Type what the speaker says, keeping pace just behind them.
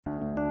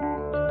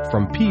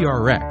From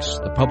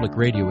PRX, the Public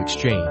Radio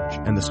Exchange,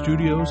 and the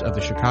studios of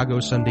the Chicago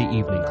Sunday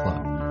Evening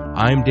Club,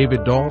 I'm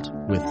David Dalt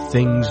with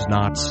Things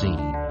Not Seen.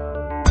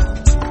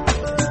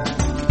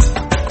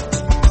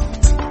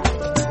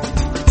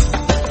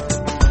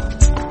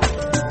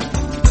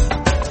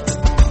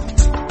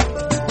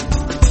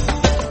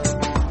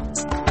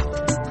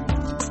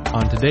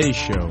 On today's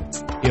show,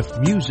 if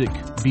music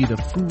be the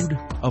food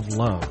of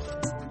love.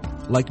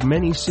 Like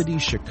many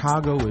cities,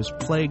 Chicago is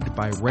plagued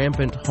by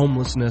rampant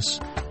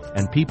homelessness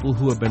and people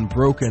who have been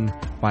broken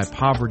by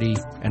poverty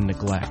and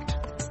neglect.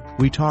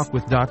 We talk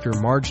with Dr.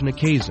 Marge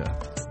Nekeza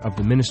of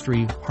the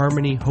ministry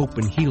Harmony, Hope,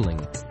 and Healing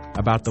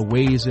about the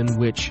ways in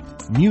which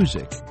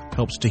music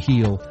helps to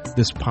heal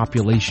this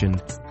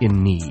population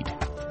in need.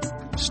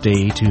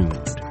 Stay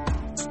tuned.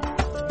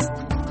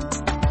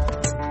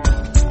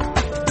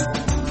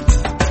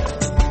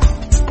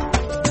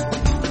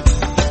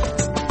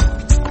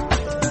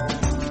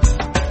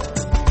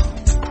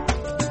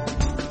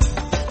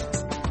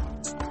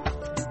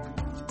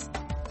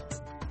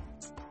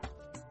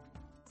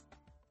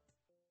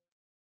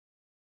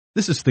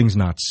 This is Things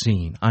Not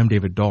Seen. I'm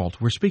David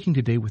Dalt. We're speaking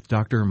today with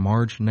Dr.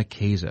 Marge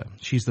Nekeza.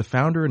 She's the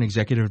founder and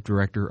executive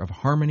director of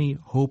Harmony,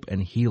 Hope,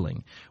 and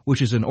Healing,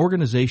 which is an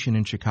organization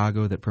in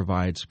Chicago that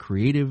provides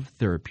creative,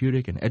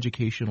 therapeutic, and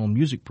educational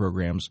music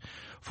programs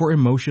for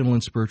emotional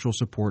and spiritual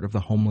support of the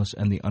homeless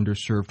and the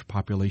underserved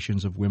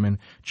populations of women,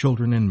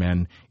 children, and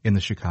men in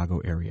the Chicago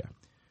area.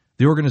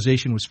 The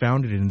organization was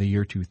founded in the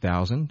year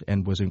 2000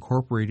 and was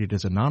incorporated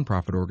as a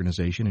nonprofit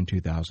organization in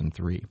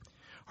 2003.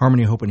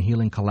 Harmony, Hope, and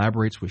Healing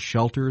collaborates with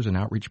shelters and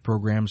outreach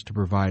programs to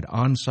provide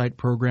on-site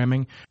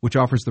programming, which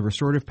offers the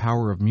restorative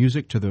power of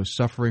music to those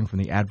suffering from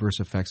the adverse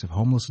effects of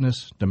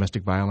homelessness,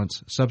 domestic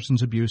violence,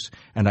 substance abuse,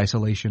 and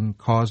isolation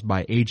caused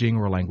by aging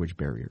or language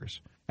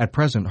barriers. At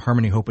present,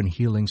 Harmony, Hope, and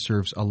Healing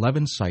serves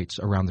 11 sites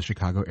around the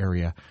Chicago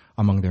area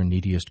among their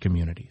neediest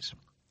communities.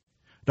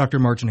 Dr.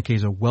 Marge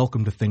Nekeza,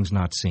 welcome to Things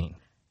Not Seen.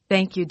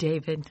 Thank you,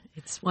 David.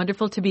 It's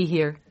wonderful to be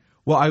here.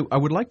 Well, I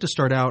would like to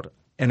start out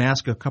and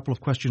ask a couple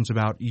of questions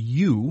about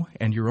you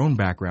and your own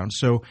background.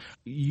 So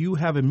you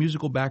have a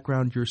musical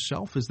background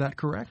yourself, is that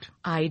correct?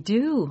 I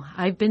do.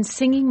 I've been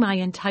singing my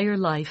entire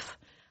life.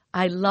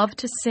 I love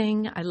to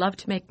sing. I love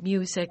to make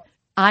music.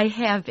 I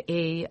have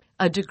a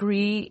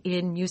degree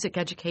in music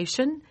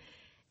education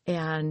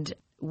and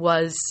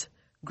was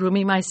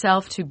grooming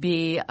myself to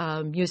be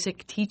a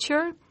music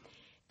teacher,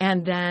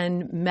 and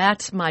then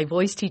met my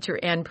voice teacher,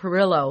 Ann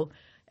Perillo,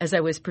 as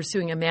I was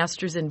pursuing a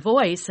master's in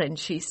voice, and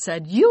she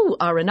said, "You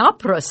are an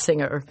opera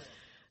singer."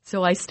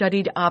 So I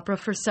studied opera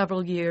for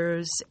several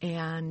years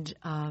and,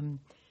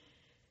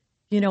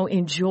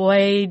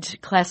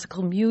 enjoyed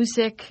classical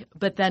music,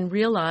 but then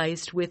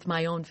realized with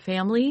my own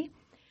family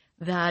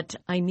that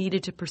I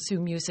needed to pursue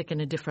music in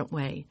a different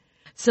way.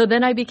 So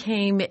then I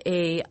became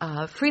a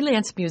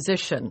freelance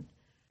musician.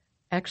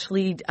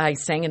 Actually, I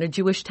sang in a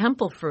Jewish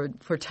temple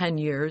for 10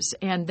 years,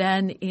 and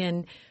then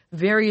in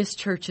various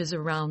churches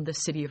around the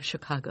city of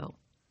Chicago.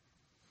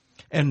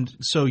 And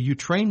so you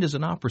trained as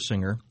an opera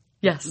singer.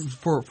 Yes.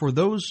 For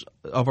those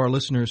of our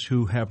listeners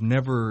who have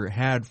never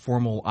had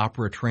formal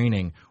opera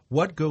training,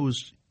 what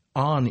goes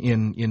on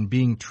in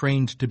being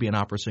trained to be an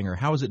opera singer?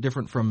 How is it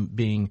different from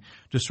being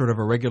just sort of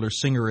a regular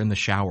singer in the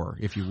shower,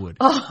 if you would?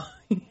 Oh,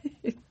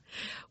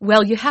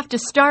 well, you have to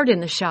start in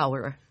the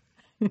shower.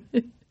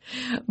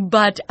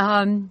 But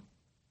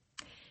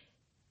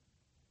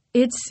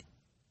it's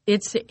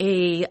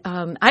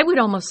I would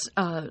almost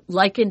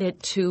liken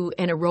it to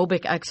an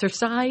aerobic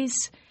exercise,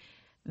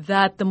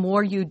 that the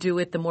more you do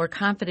it, the more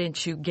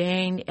confidence you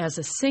gain as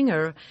a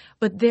singer.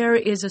 But there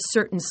is a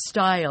certain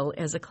style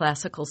as a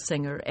classical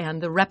singer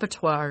and the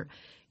repertoire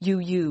you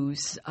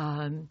use.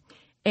 And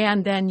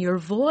then your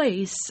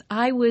voice,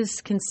 I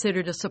was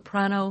considered a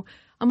soprano,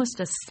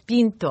 almost a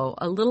spinto,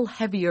 a little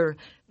heavier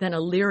than a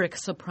lyric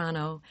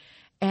soprano.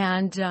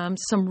 And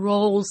some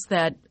roles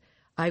that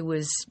I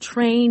was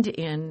trained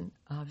in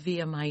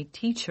via my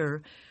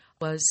teacher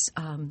was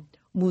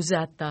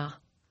Musetta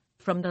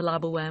from the La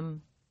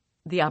Boheme,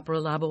 the opera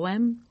La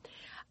Boheme.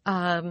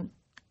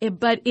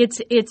 But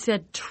it's a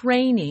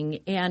training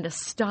and a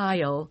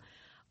style.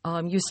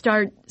 You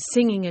start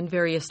singing in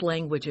various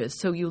languages,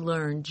 so you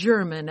learn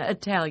German,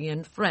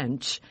 Italian,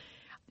 French,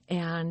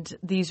 and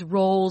these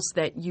roles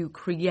that you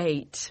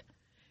create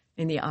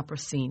in the opera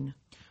scene.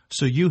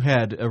 So you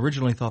had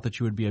originally thought that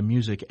you would be a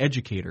music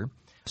educator.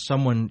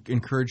 Someone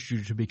encouraged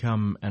you to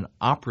become an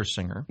opera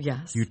singer.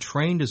 Yes. You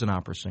trained as an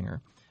opera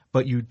singer,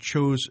 but you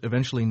chose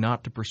eventually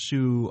not to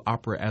pursue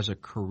opera as a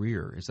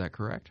career. Is that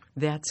correct?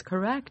 That's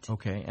correct.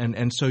 Okay.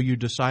 And so you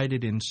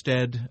decided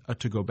instead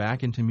to go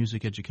back into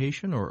music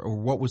education, or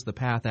what was the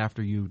path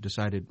after you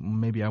decided,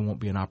 maybe I won't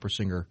be an opera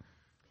singer?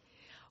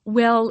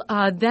 Well,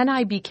 then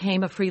I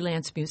became a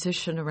freelance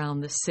musician around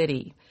the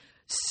city.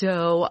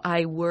 So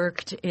I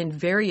worked in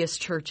various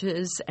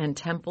churches and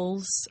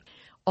temples,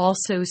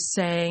 also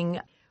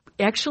sang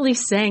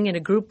in a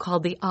group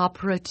called the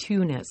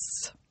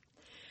Operatunists.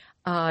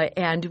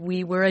 And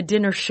we were a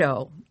dinner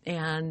show.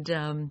 And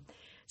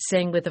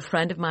sang with a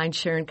friend of mine,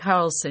 Sharon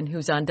Carlson,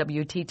 who's on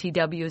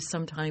WTTW,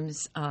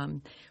 sometimes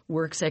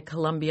works at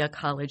Columbia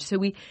College. So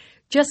we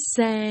just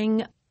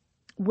sang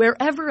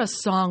wherever a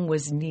song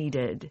was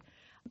needed.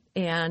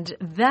 And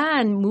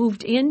then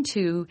moved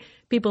into,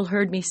 people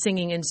heard me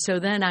singing, and so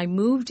then I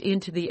moved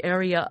into the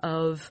area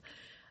of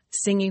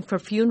singing for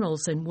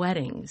funerals and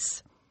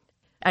weddings.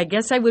 I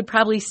guess I would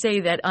probably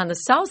say that on the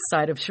south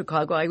side of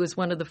Chicago, I was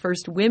one of the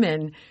first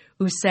women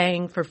who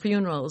sang for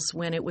funerals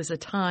when it was a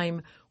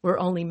time where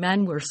only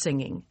men were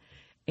singing.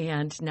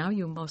 And now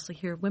you mostly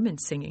hear women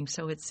singing,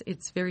 so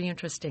it's very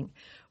interesting.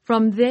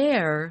 From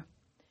there,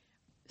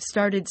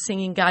 started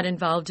singing, got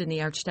involved in the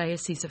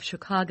Archdiocese of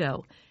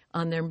Chicago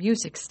on their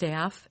music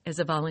staff as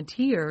a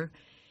volunteer,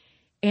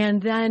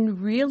 and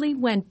then really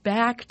went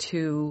back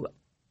to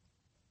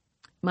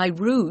my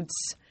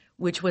roots,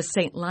 which was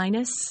St.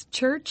 Linus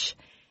Church,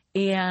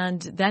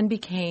 and then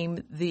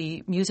became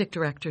the music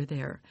director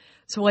there.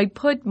 So I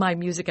put my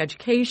music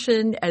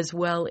education as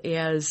well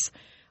as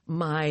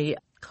my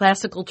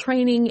classical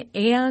training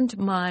and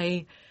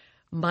my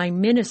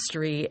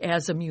ministry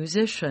as a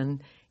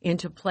musician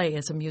into play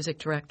as a music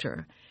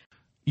director.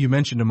 You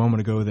mentioned a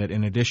moment ago that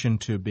in addition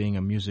to being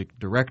a music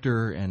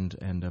director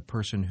and a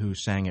person who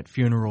sang at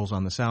funerals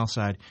on the South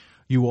Side,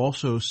 you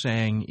also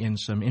sang in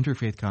some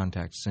interfaith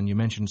contexts, and you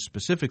mentioned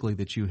specifically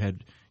that you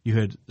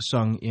had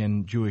sung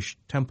in Jewish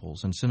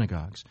temples and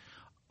synagogues.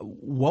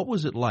 What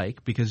was it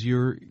like? Because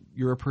you're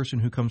a person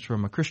who comes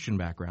from a Christian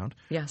background.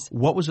 Yes.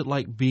 What was it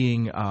like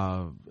being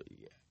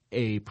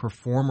a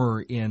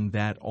performer in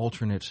that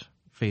alternate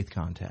faith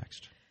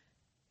context?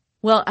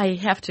 Well, I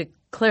have to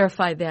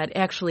clarify that.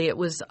 Actually, it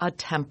was a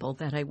temple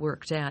that I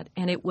worked at,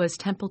 and it was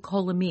Temple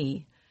Kol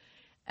Ami.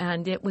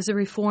 And it was a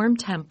Reformed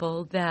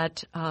temple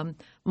that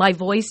my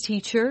voice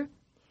teacher,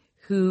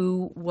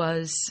 who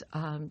was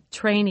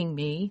training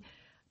me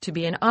to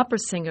be an opera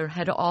singer,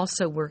 had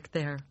also worked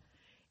there.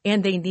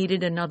 And they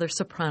needed another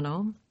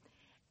soprano.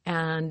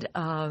 And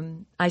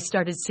I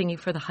started singing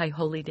for the High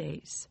Holy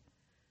Days.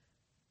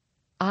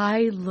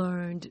 I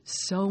learned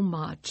so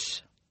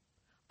much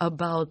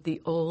about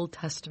the Old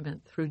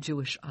Testament through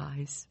Jewish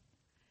eyes.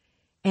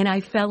 And I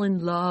fell in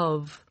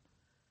love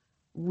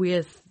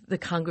with the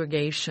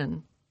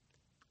congregation.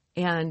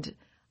 And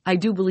I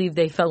do believe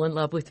they fell in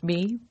love with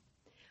me.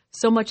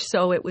 So much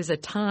so it was a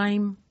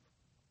time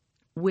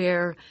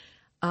where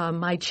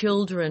my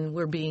children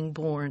were being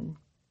born.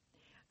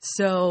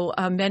 So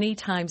many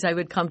times I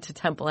would come to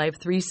temple. I have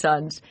 3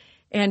 sons,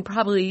 and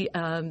probably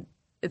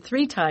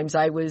 3 times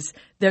I was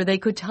there. They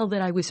could tell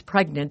that I was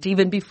pregnant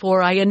even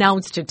before I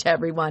announced it to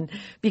everyone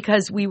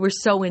because we were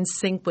so in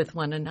sync with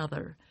one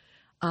another.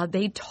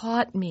 They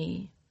taught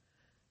me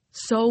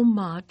so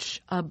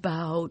much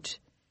about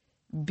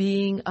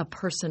being a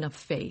person of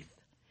faith.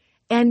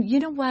 And you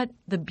know what?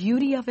 The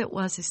beauty of it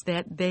was is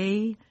that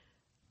they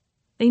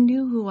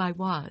knew who I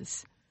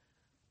was.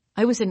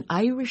 I was an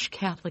Irish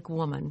Catholic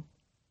woman.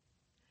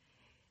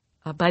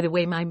 By the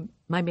way, my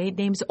maiden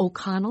name's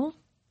O'Connell.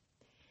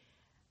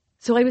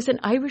 So I was an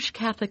Irish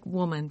Catholic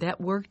woman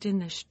that worked in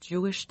this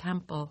Jewish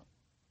temple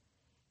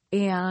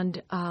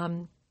and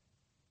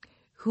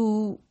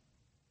who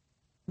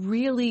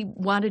really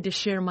wanted to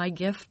share my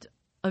gift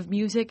of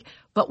music,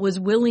 but was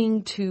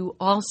willing to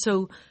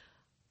also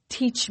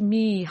teach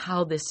me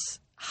how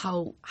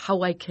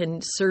I can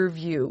serve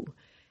you.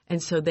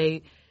 And so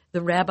the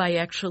rabbi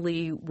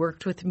actually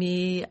worked with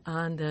me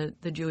on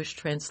the Jewish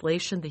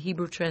translation, the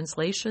Hebrew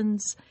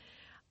translations.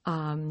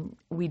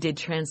 We did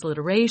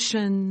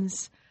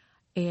transliterations,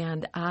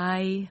 and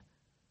I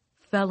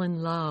fell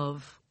in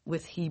love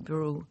with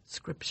Hebrew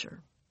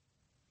scripture.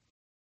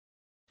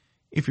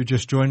 If you're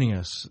just joining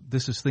us,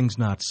 this is Things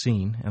Not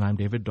Seen, and I'm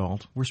David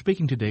Dalt. We're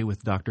speaking today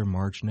with Dr.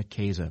 Marge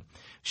Nekeza.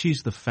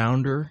 She's the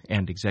founder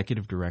and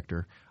executive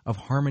director of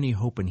Harmony,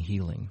 Hope, and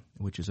Healing,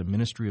 which is a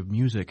ministry of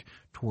music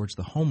towards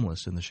the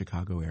homeless in the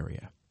Chicago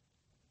area.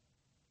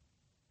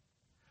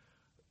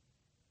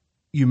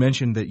 You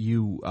mentioned that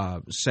you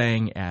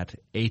sang at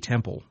a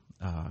temple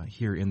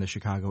here in the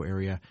Chicago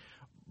area,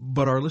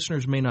 but our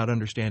listeners may not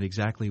understand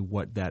exactly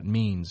what that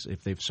means.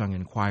 If they've sung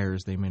in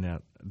choirs, they may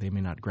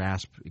not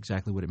grasp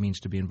exactly what it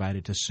means to be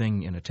invited to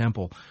sing in a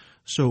temple.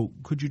 So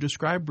could you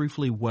describe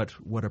briefly what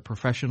a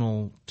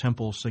professional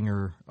temple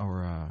singer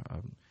or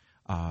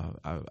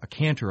a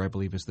cantor, I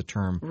believe is the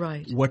term,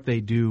 right, what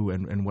they do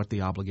and what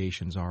the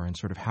obligations are and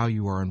sort of how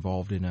you are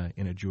involved in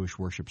a Jewish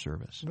worship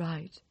service?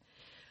 Right.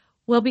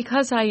 Well,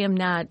 because I am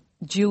not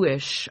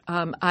Jewish,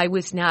 I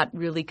was not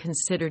really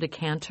considered a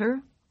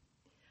cantor.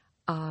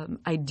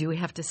 I do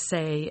have to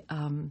say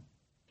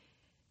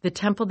the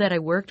temple that I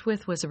worked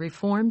with was a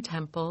Reformed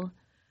temple.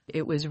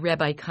 It was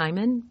Rabbi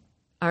Kaiman,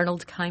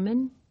 Arnold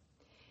Kaiman,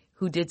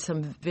 who did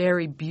some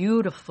very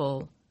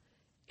beautiful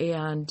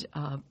and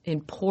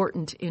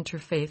important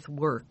interfaith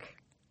work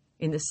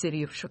in the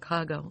city of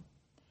Chicago.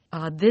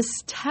 This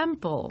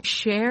temple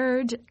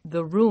shared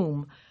the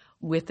room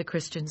with the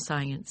Christian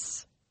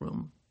Science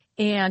room.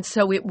 And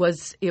so it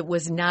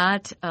was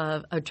not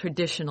a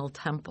traditional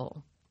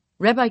temple.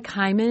 Rabbi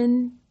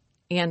Kaiman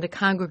and the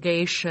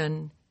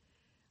congregation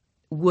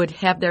would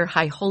have their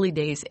high holy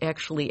days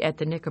actually at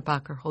the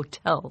Knickerbocker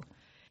Hotel.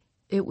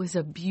 It was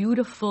a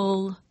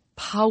beautiful,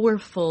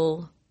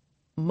 powerful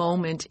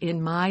moment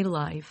in my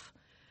life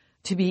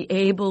to be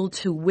able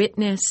to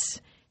witness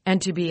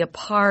and to be a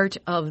part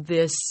of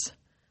this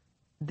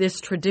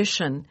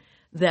tradition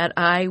that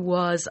I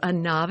was a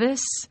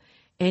novice,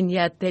 and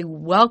yet they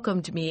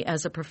welcomed me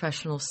as a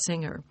professional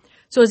singer.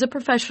 So as a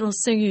professional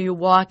singer, you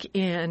walk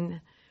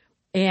in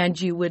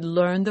and you would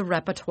learn the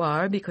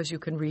repertoire because you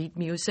can read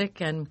music,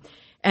 and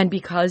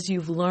because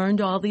you've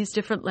learned all these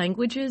different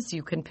languages,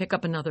 you can pick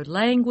up another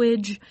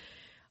language.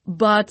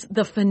 But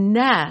the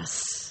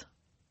finesse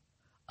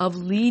of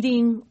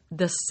leading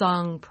the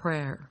song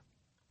prayer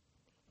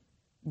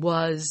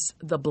was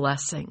the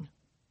blessing.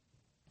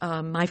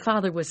 My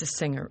father was a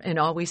singer and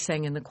always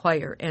sang in the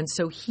choir, and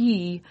so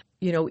he,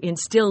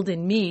 instilled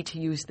in me to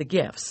use the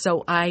gifts.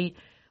 So I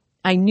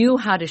knew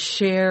how to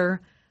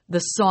share the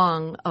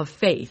song of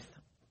faith,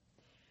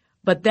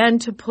 but then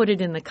to put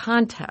it in the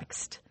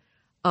context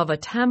of a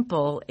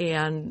temple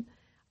and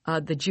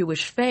the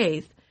Jewish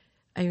faith.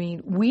 I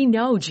mean, we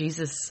know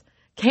Jesus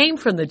came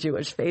from the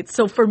Jewish faith.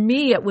 So for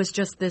me, it was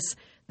just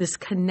this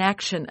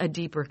connection, a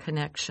deeper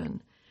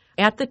connection.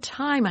 At the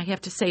time, I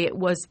have to say it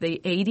was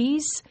the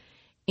 80s,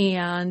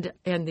 and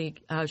the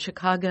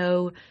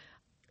Chicago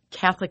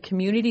Catholic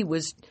community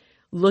was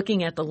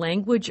looking at the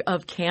language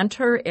of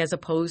cantor as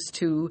opposed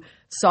to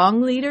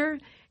song leader.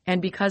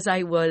 And because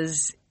I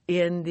was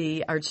in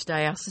the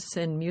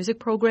Archdiocesan music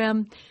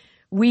program,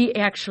 we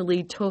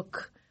actually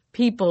took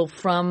people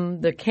from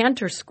the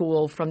cantor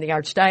school from the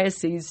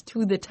Archdiocese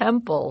to the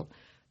temple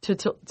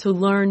to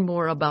learn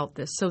more about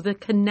this. So the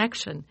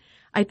connection.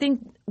 I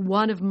think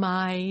one of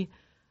my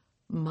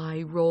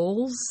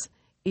roles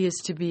is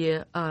to be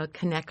a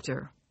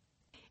connector.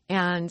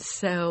 And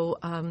so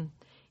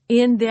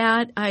in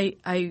that,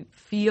 I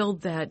feel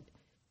that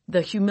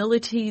the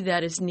humility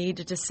that is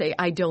needed to say,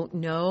 I don't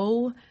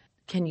know,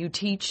 can you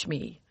teach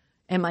me?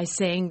 Am I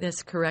saying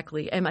this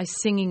correctly? Am I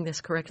singing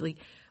this correctly?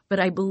 But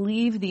I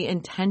believe the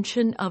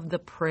intention of the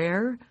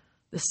prayer,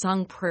 the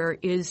sung prayer,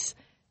 is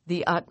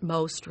the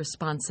utmost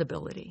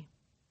responsibility.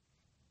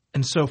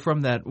 And so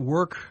from that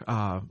work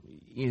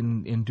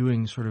in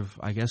doing sort of,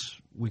 I guess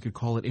we could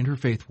call it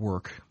interfaith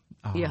work,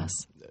 yes,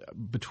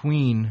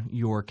 between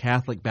your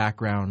Catholic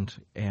background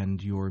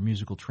and your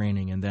musical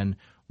training, and then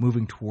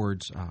moving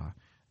towards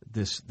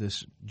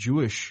this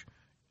Jewish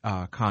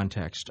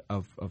context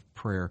of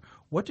prayer,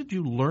 what did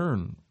you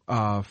learn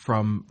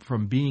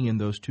from being in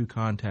those two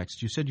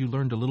contexts? You said you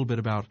learned a little bit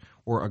about,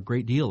 or a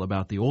great deal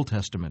about, the Old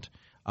Testament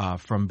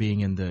from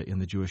being in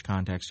the Jewish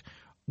context.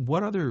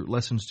 What other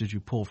lessons did you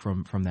pull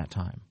from that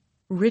time?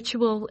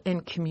 Ritual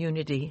and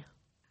community,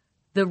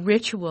 the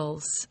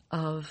rituals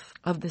of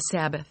the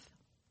Sabbath.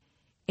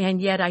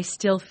 And yet I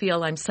still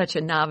feel I'm such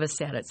a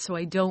novice at it, so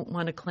I don't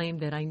want to claim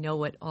that I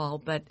know it all,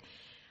 but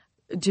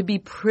to be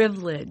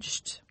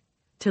privileged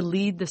to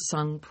lead the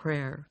sung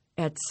prayer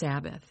at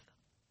Sabbath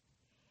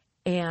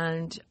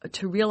and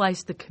to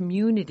realize the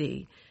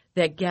community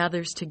that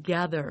gathers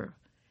together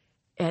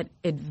at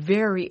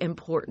very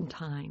important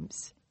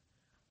times.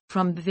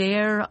 From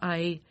there,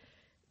 I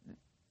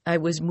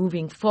was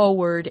moving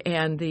forward,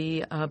 and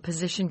the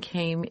position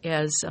came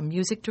as a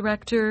music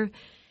director.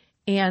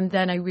 And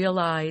then I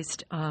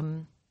realized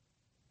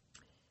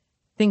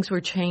things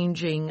were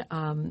changing.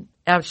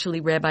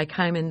 Actually, Rabbi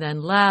Kaiman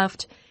then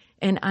left,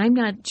 and I'm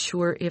not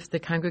sure if the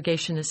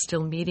congregation is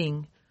still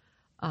meeting.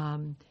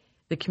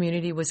 The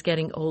community was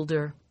getting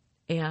older,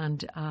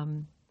 and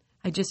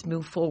I just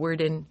moved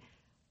forward and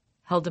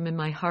held them in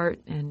my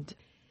heart and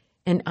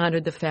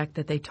honored the fact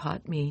that they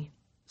taught me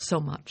so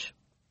much.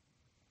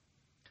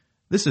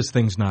 This is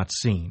Things Not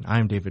Seen.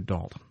 I'm David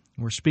Dault.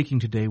 We're speaking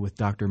today with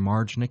Dr.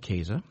 Marge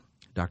Nekeza.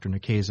 Dr.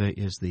 Nekeza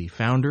is the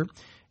founder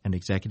and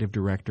executive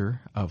director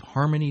of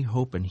Harmony,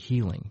 Hope, and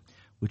Healing,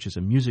 which is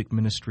a music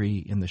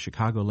ministry in the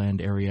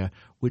Chicagoland area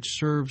which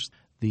serves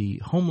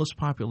the homeless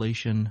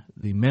population,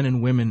 the men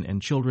and women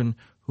and children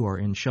who are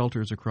in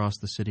shelters across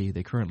the city.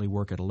 They currently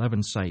work at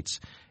 11 sites,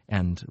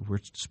 and we're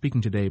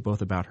speaking today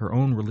both about her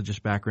own religious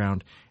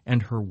background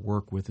and her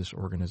work with this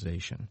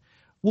organization.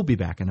 We'll be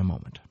back in a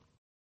moment.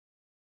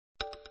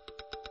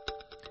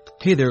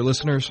 Hey there,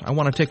 listeners. I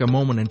want to take a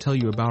moment and tell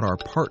you about our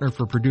partner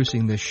for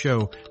producing this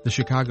show, the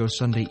Chicago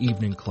Sunday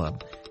Evening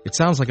Club. It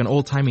sounds like an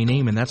old-timey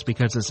name, and that's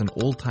because it's an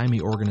old-timey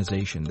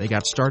organization. They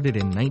got started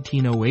in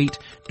 1908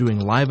 doing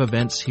live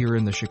events here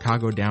in the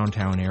Chicago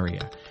downtown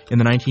area. In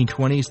the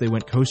 1920s, they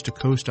went coast to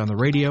coast on the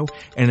radio,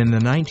 and in the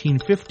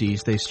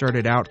 1950s, they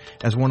started out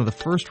as one of the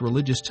first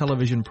religious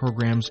television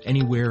programs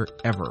anywhere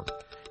ever.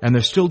 And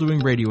they're still doing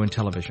radio and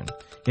television.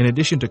 In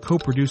addition to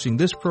co-producing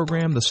this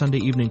program, the Sunday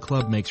Evening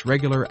Club makes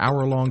regular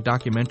hour-long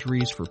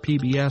documentaries for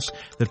PBS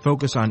that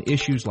focus on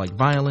issues like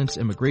violence,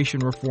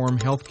 immigration reform,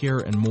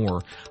 healthcare, and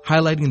more,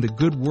 highlighting the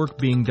good work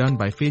being done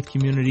by faith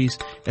communities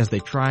as they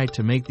try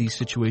to make these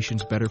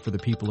situations better for the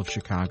people of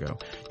Chicago.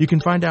 You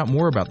can find out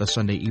more about the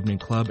Sunday Evening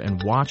Club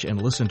and watch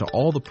and listen to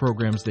all the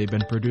programs they've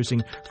been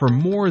producing for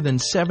more than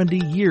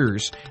 70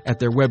 years at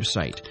their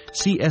website,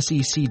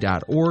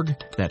 csec.org.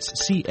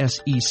 That's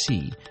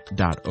csec.org.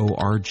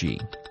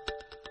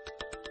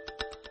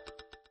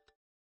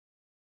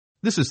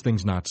 This is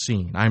Things Not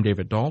Seen. I'm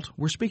David Dalt.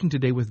 We're speaking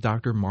today with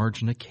Dr.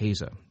 Marge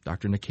Nekeza.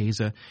 Dr.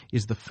 Nekeza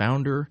is the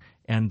founder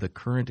and the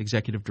current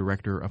executive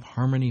director of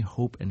Harmony,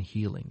 Hope, and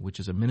Healing, which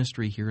is a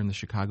ministry here in the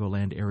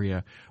Chicagoland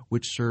area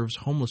which serves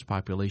homeless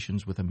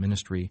populations with a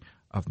ministry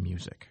of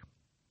music.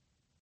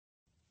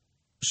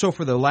 So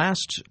for the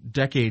last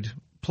decade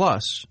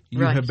plus, you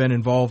have been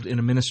involved in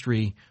a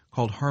ministry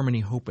called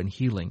Harmony, Hope, and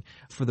Healing.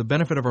 For the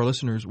benefit of our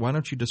listeners, why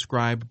don't you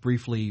describe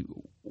briefly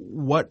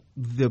what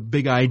the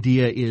big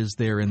idea is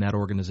there in that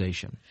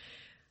organization?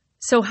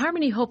 So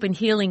Harmony, Hope, and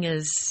Healing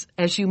is,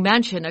 as you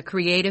mentioned, a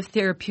creative,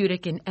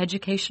 therapeutic, and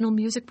educational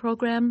music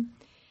program.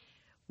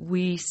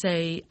 We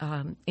say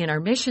in our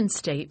mission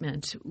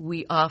statement,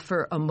 we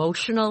offer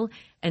emotional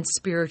and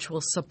spiritual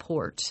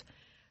support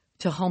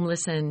to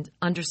homeless and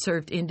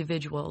underserved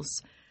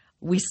individuals.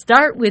 We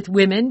start with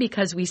women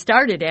because we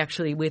started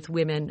actually with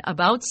women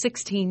about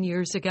 16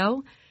 years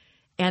ago,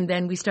 and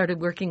then we started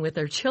working with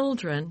our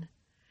children,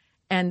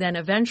 and then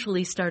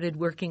eventually started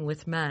working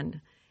with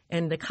men.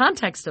 And the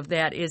context of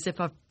that is if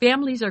our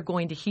families are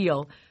going to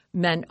heal,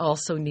 men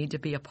also need to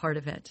be a part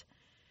of it.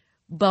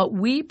 But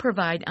we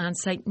provide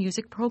on-site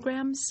music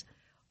programs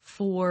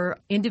for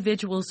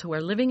individuals who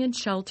are living in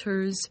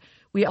shelters.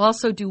 We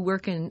also do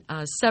work in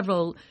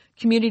several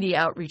community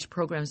outreach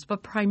programs,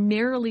 but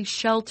primarily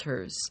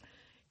shelters.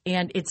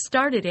 And it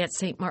started at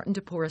St. Martin de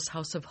Porres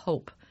House of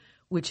Hope,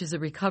 which is a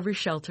recovery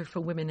shelter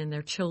for women and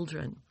their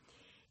children.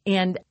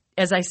 And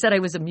as I said, I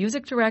was a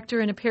music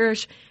director in a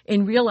parish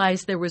and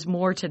realized there was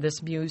more to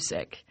this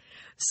music.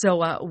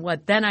 So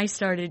then I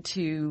started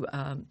to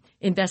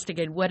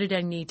investigate what did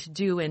I need to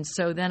do. And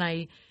so then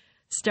I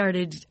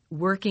started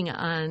working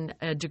on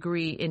a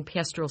degree in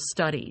pastoral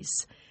studies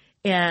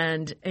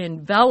and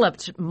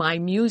enveloped my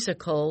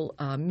musical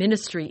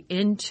ministry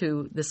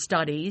into the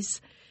studies,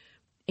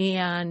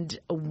 and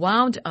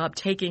wound up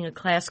taking a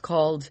class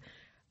called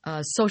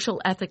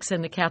Social Ethics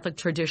in the Catholic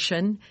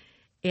Tradition,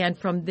 and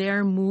from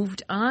there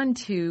moved on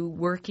to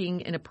working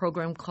in a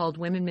program called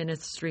Women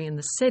Ministry in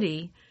the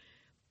City,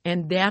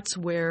 and that's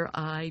where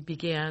I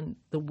began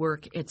the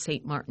work at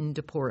St. Martin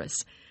de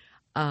Porres.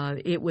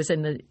 It was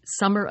in the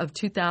summer of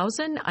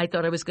 2000. I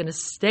thought I was going to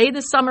stay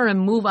the summer and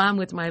move on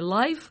with my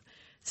life.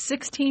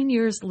 16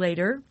 years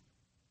later,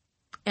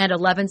 and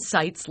 11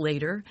 sites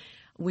later,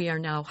 we are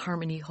now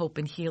Harmony, Hope,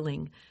 and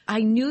Healing.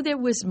 I knew there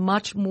was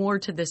much more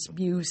to this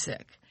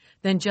music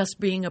than just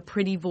being a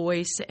pretty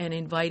voice and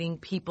inviting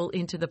people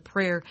into the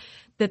prayer,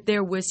 that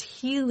there was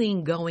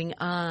healing going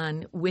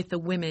on with the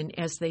women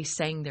as they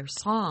sang their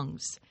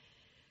songs.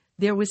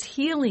 There was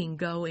healing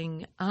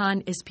going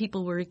on as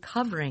people were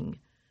recovering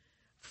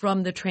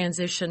from the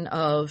transition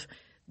of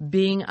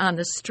being on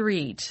the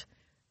street,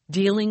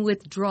 dealing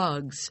with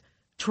drugs,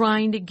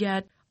 trying to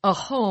get a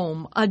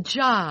home, a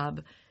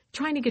job,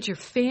 trying to get your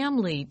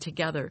family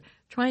together,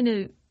 trying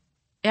to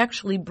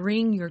actually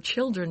bring your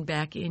children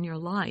back in your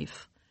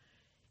life.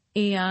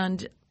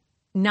 And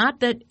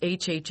not that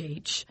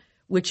HHH,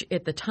 which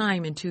at the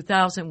time in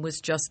 2000 was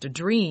just a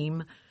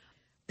dream,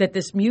 that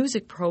this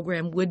music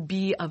program would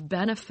be of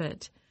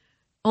benefit,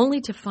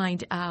 only to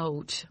find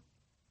out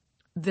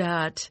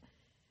that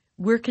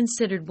we're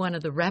considered one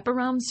of the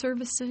wraparound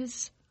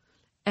services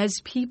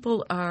as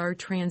people are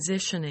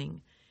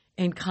transitioning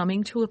and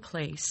coming to a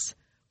place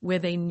where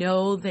they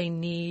know they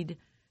need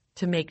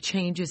to make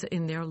changes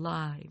in their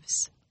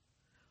lives.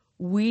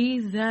 We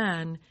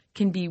then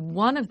can be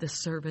one of the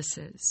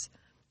services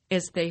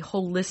as they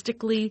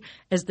holistically,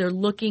 as they're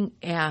looking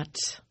at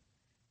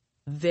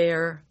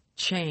their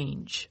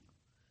change.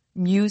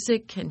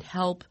 Music can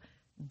help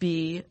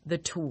be the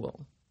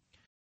tool.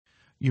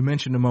 You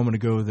mentioned a moment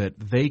ago that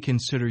they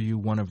consider you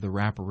one of the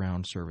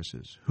wraparound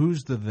services.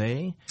 Who's the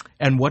they,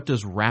 and what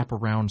does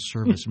wraparound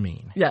service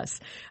mean? Yes.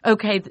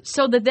 Okay,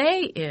 so the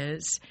they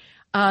is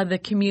the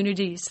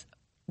communities,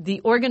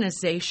 the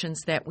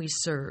organizations that we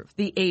serve,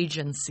 the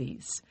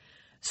agencies.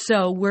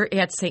 So we're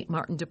at St.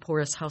 Martin de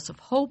Porres House of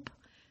Hope,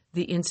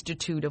 the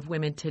Institute of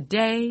Women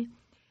Today,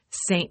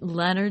 St.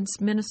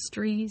 Leonard's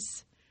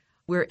Ministries.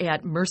 We're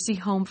at Mercy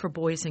Home for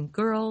Boys and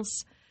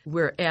Girls.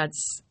 We're at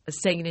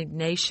St.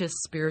 Ignatius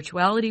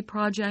Spirituality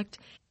Project.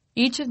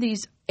 Each of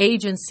these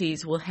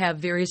agencies will have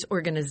various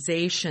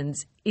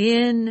organizations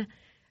in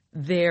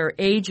their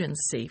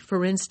agency.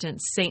 For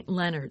instance, St.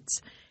 Leonard's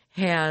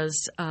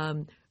has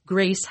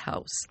Grace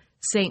House,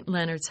 St.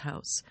 Leonard's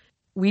House.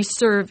 We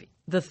serve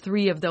the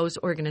three of those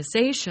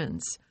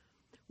organizations.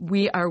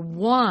 We are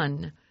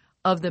one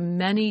of the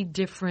many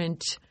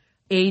different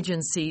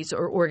agencies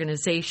or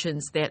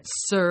organizations that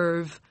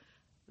serve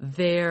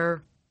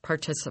their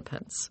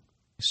participants.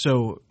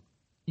 So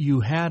you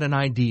had an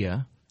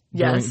idea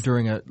Yes.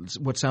 during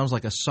what sounds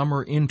like a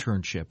summer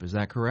internship. Is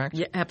that correct?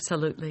 Yeah,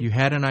 absolutely. You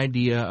had an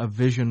idea, a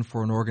vision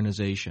for an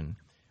organization,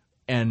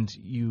 and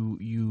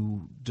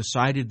you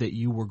decided that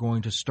you were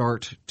going to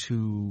start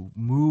to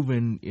move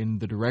in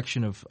the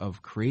direction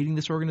of creating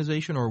this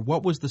organization, or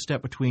what was the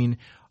step between,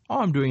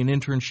 I'm doing an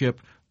internship,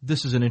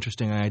 this is an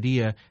interesting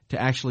idea,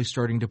 to actually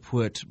starting to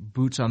put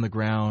boots on the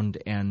ground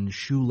and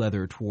shoe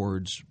leather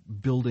towards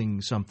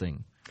building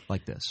something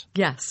like this?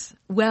 Yes.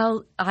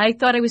 Well, I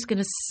thought I was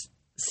going to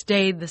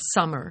stay the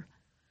summer.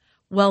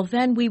 Well,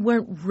 then we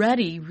weren't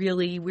ready,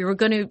 really. We were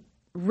going to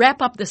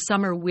wrap up the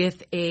summer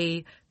with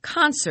a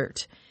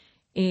concert,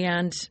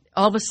 and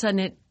all of a sudden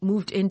it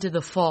moved into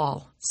the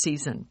fall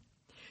season.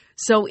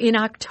 So in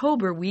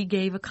October, we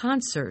gave a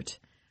concert,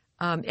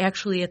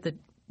 actually at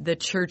the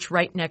church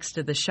right next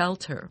to the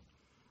shelter.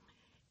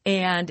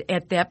 And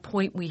at that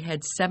point, we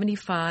had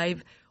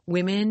 75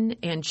 women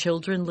and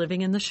children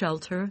living in the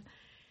shelter.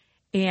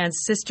 And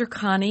Sister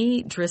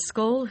Connie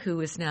Driscoll,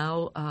 who is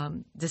now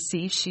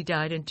deceased, she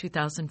died in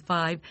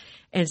 2005,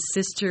 and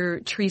Sister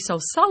Teresa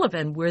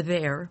O'Sullivan were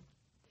there.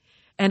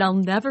 And I'll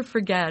never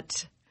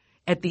forget,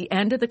 at the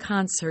end of the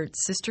concert,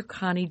 Sister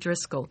Connie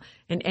Driscoll,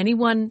 and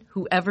anyone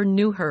who ever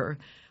knew her,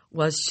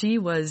 she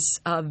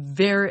was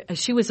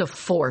a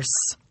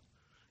force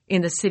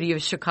in the city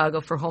of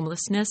Chicago for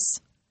homelessness.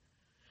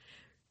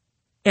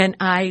 And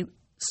I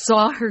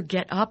saw her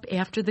get up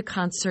after the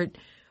concert,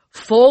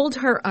 fold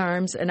her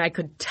arms, and I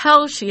could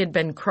tell she had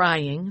been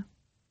crying.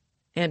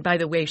 And by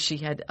the way, she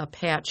had a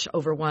patch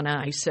over one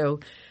eye.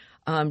 So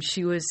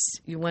she was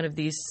one of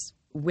these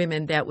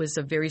women that was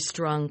a very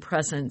strong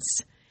presence.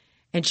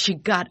 And she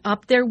got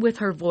up there with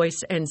her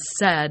voice and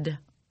said,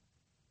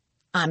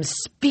 "I'm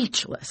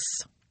speechless."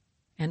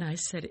 And I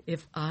said,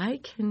 if I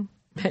can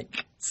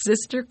make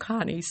Sister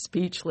Connie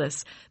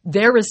speechless,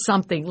 there is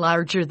something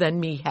larger than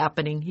me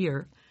happening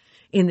here.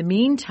 In the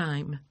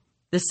meantime,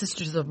 the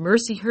Sisters of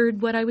Mercy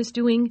heard what I was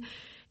doing,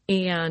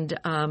 and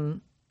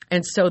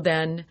so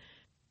then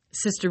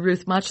Sister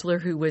Ruth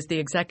Muchler, who was the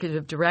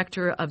executive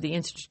director of the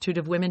Institute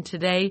of Women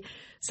Today,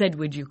 said,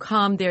 "Would you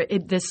come there?"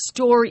 The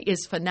story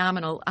is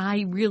phenomenal.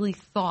 I really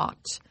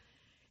thought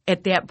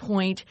at that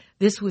point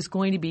this was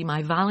going to be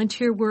my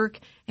volunteer work,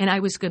 and I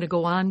was going to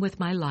go on with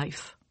my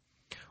life.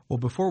 Well,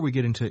 before we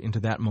get into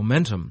that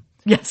momentum,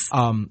 yes,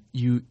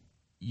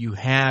 you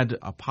had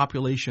a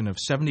population of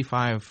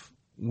 75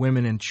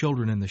 women and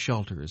children in the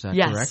shelter. Is that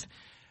correct?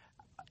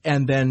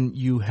 And then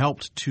you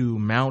helped to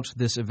mount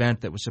this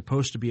event that was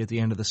supposed to be at the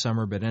end of the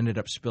summer but ended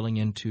up spilling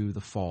into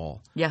the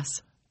fall.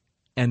 Yes.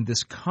 And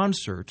this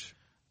concert,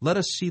 let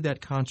us see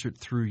that concert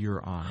through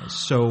your eyes.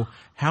 So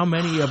how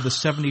many of the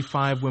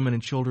 75 women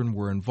and children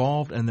were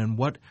involved, and then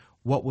what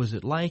was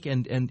it like?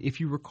 And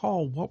if you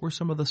recall, what were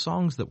some of the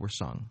songs that were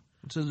sung?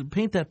 So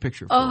paint that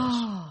picture for us.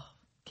 Oh,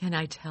 can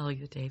I tell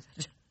you,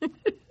 David?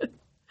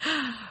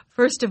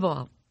 First of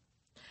all,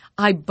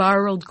 I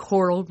borrowed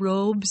choral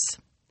robes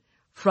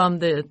from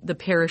the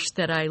parish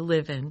that I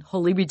live in,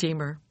 Holy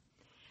Redeemer.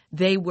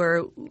 They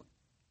were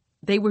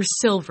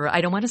silver.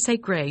 I don't want to say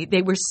gray.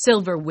 They were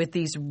silver with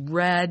these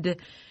red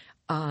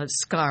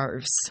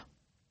scarves.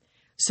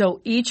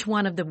 So each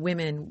one of the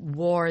women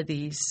wore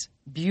these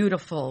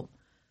beautiful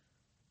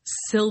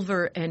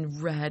silver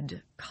and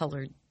red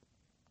colored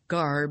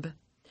garb.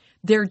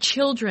 Their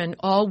children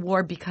all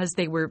wore, because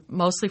they were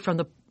mostly from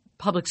the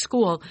public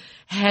school,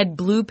 had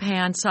blue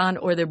pants on,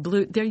 or they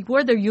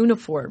wore their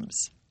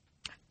uniforms.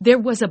 There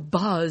was a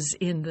buzz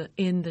in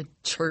the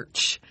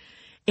church,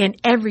 and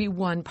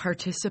everyone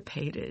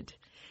participated.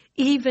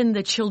 Even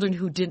the children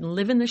who didn't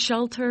live in the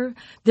shelter,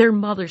 their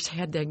mothers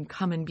had them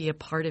come and be a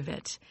part of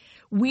it.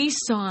 We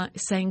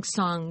sang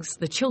songs,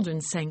 the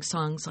children sang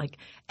songs like,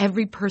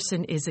 "Every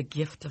person is a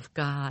gift of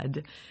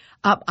God."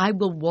 I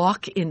will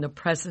walk in the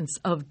presence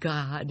of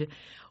God.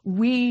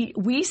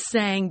 We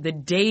sang the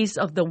days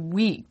of the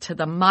week to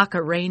the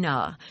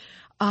Macarena.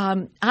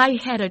 I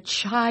had a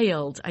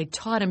child. I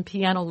taught him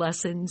piano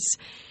lessons.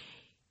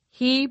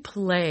 He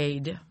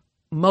played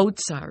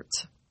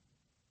Mozart.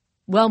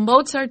 Well,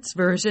 Mozart's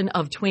version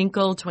of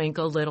Twinkle,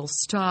 Twinkle, Little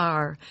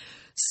Star.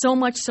 So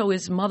much so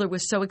his mother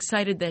was so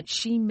excited that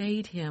she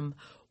made him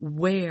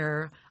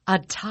wear a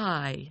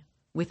tie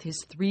with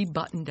his 3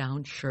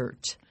 button-down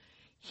shirt.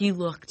 He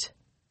looked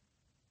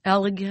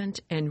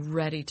elegant and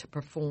ready to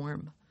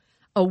perform.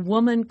 A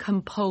woman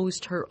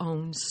composed her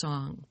own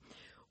song.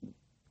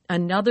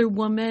 Another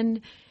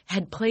woman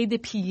had played the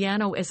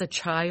piano as a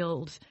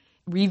child,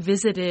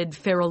 revisited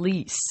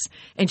Feralise,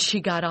 and she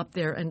got up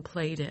there and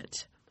played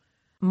it.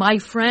 My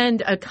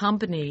friend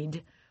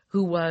accompanied,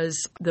 who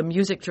was the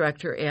music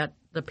director at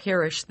the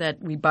parish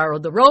that we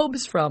borrowed the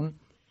robes from.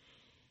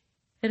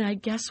 And I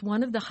guess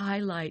one of the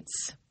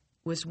highlights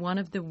was one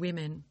of the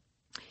women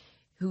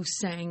who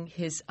sang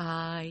 "His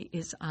Eye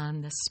is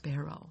on the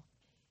Sparrow."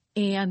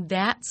 And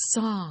that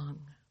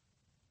song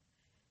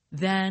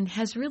then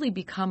has really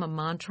become a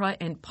mantra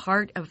and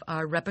part of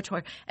our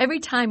repertoire. Every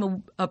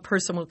time a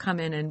person will come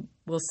in and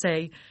will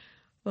say,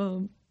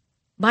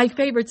 my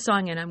favorite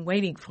song, and I'm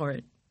waiting for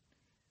it,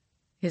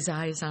 His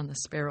Eye is on the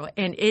Sparrow.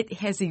 And it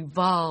has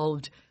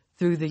evolved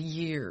through the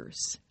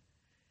years.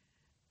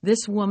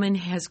 This woman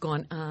has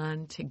gone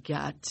on to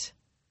get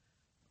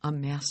a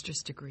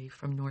master's degree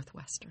from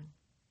Northwestern.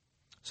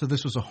 So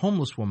this was a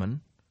homeless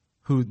woman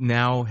who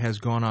now has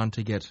gone on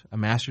to get a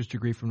master's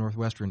degree from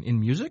Northwestern in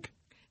music?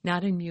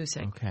 Not in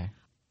music. Okay.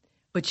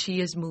 But she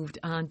has moved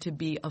on to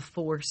be a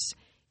force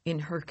in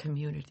her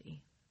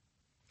community.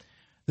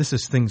 This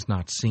is Things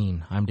Not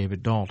Seen. I'm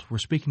David Dalt. We're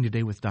speaking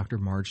today with Dr.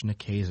 Marge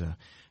Nekeza.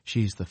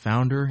 She's the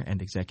founder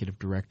and executive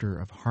director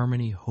of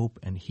Harmony, Hope,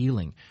 and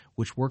Healing,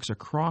 which works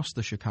across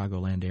the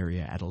Chicagoland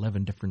area at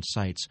 11 different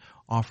sites,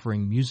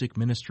 offering music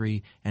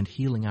ministry and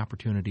healing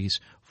opportunities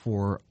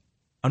for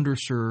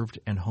underserved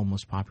and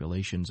homeless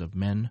populations of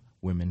men,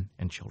 women,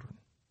 and children.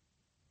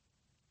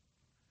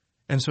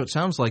 And so it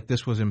sounds like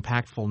this was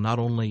impactful not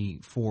only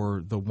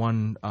for the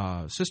one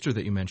sister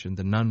that you mentioned,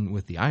 the nun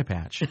with the eye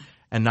patch,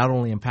 and not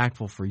only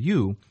impactful for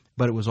you,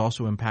 but it was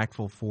also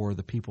impactful for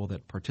the people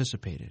that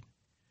participated.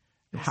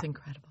 It was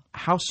incredible.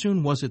 How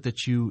soon was it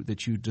that you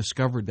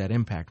discovered that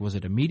impact? Was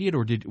it immediate,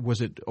 or was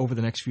it over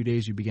the next few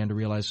days you began to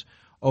realize,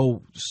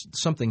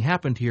 something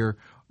happened here?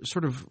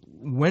 Sort of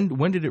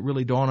when did it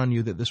really dawn on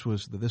you that this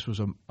was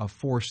a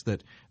force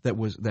that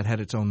had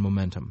its own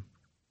momentum?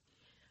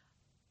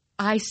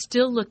 I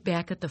still look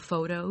back at the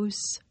photos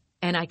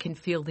and I can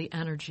feel the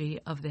energy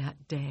of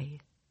that day.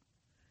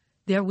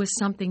 There was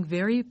something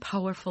very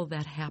powerful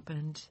that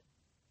happened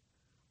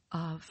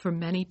for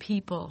many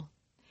people.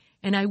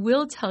 And I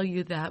will tell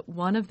you that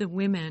one of the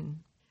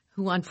women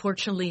who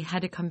unfortunately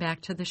had to come back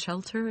to the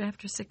shelter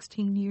after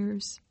 16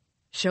 years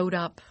showed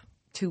up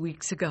 2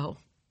 weeks ago.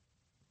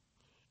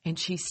 And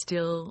she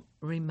still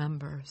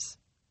remembers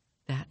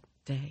that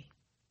day.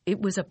 It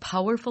was a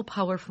powerful,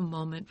 powerful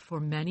moment for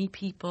many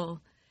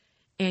people.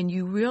 And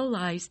you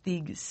realize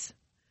these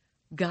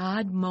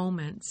God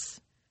moments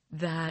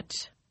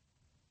that,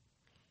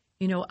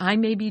 I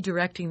may be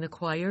directing the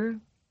choir.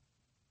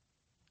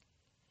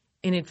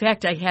 And in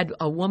fact, I had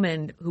a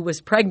woman who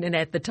was pregnant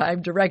at the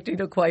time directing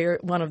the choir,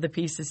 one of the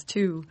pieces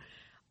too.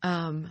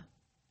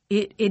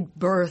 It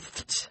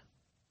birthed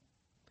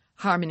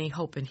Harmony,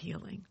 Hope, and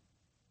Healing.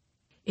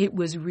 It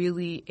was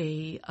really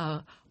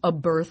a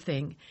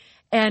birthing.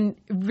 And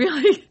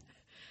really,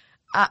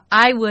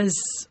 I always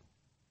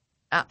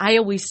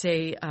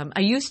say, I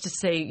used to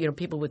say,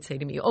 people would say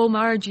to me, "Oh,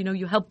 Marge,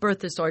 you helped birth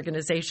this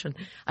organization."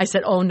 I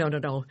said, "Oh,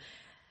 no.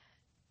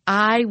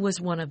 I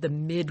was one of the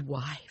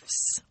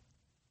midwives."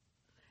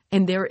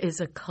 And there is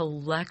a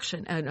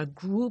collection and a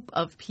group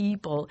of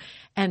people,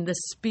 and the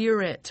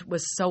spirit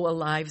was so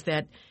alive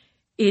that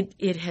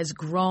it has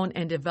grown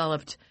and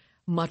developed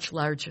much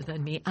larger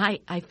than me.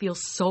 I feel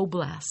so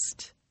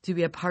blessed to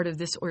be a part of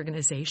this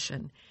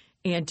organization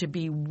and to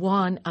be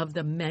one of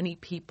the many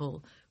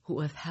people who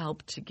have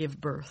helped to give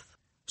birth.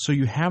 So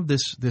you have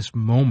this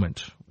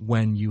moment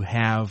when you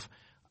have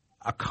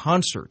a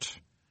concert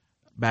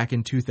back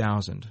in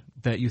 2000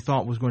 that you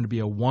thought was going to be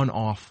a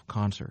one-off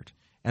concert.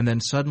 And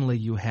then suddenly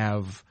you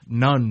have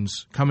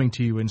nuns coming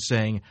to you and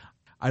saying,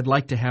 "I'd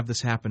like to have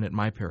this happen at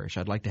my parish.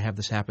 I'd like to have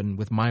this happen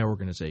with my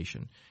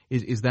organization."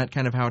 Is that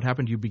kind of how it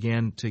happened? You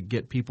began to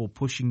get people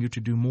pushing you to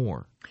do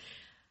more?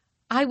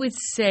 I would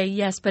say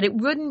yes, but it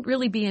wouldn't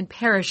really be in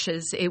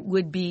parishes. It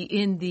would be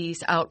in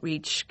these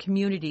outreach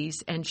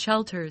communities and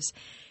shelters.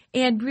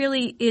 And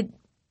really,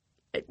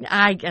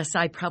 I guess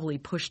I probably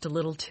pushed a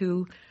little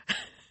too.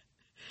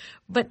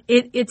 But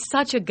it's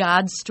such a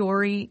God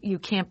story you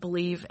can't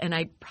believe, and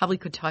I probably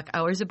could talk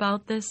hours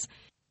about this.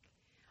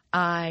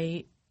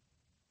 I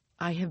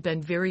have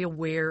been very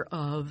aware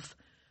of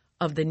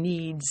the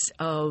needs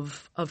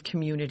of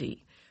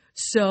community,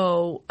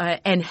 so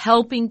and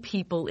helping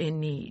people in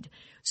need.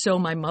 So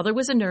my mother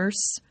was a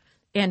nurse,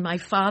 and my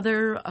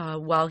father,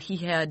 while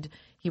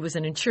he was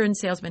an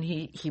insurance salesman,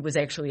 he was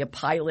actually a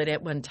pilot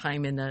at one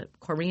time in the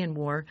Korean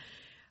War,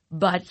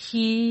 but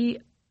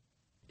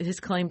his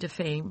claim to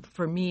fame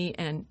for me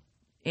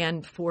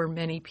and for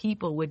many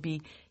people would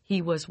be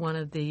he was one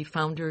of the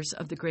founders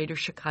of the Greater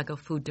Chicago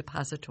Food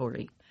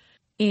Depository.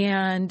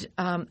 And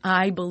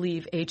I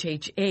believe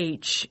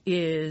HHH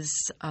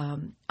is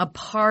a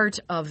part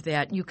of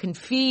that. You can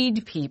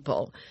feed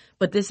people,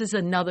 but this is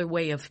another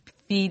way of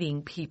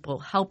feeding people,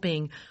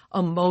 helping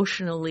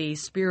emotionally,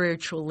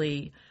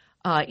 spiritually,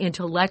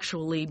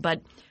 intellectually,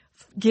 but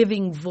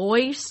giving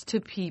voice to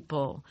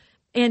people.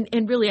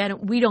 And really,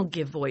 we don't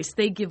give voice.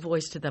 They give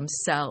voice to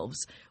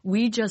themselves.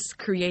 We just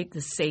create the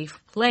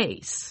safe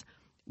place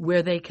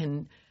where they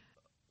can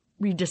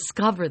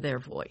rediscover their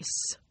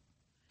voice.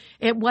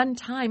 At one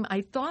time,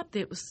 I thought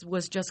that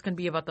was just going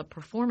to be about the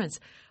performance,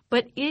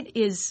 but it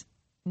is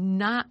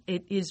not.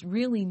 It is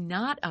really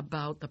not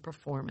about the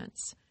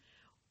performance.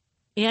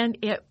 And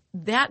at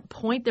that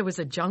point, there was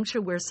a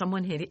juncture where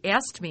someone had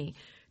asked me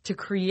to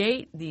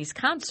create these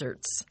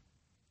concerts,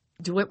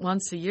 do it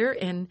once a year,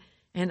 and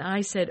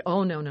I said,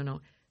 "Oh,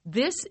 no.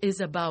 This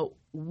is about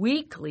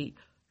weekly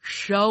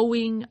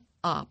showing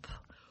up,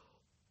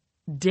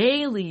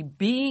 daily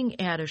being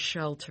at a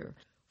shelter.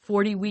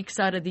 40 weeks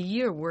out of the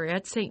year, we're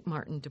at St.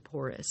 Martin de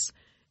Porres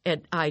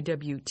at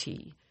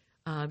IWT.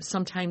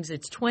 Sometimes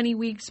it's 20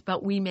 weeks,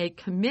 but we make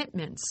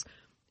commitments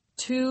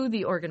to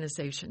the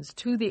organizations,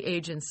 to the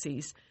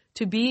agencies,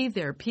 to be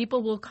there.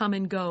 People will come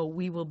and go.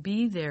 We will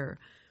be there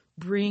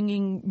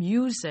bringing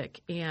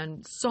music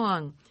and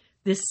song,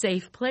 this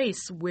safe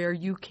place where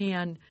you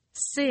can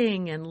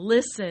sing and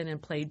listen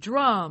and play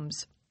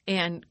drums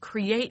and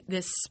create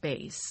this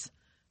space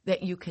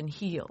that you can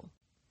heal.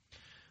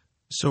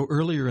 So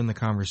earlier in the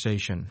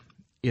conversation,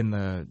 in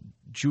the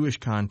Jewish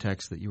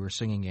context that you were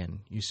singing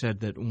in, you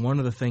said that one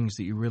of the things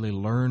that you really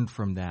learned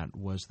from that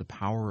was the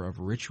power of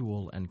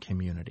ritual and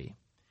community.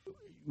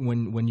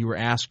 When you were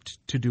asked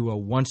to do a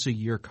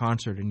once-a-year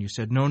concert and you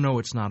said, no,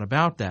 it's not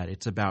about that.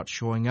 It's about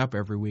showing up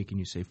every week, and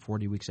you say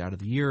 40 weeks out of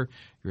the year,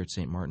 you're at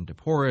St. Martin de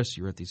Porres,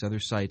 you're at these other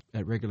sites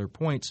at regular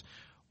points.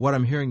 What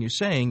I'm hearing you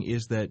saying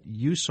is that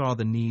you saw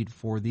the need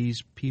for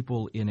these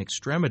people in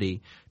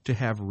extremity to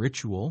have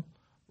ritual,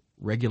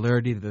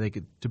 regularity that they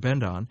could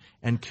depend on,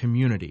 and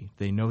community.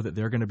 They know that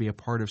they're going to be a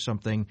part of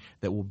something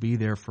that will be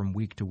there from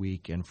week to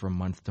week and from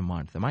month to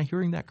month. Am I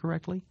hearing that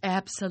correctly?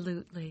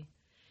 Absolutely.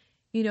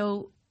 You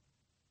know,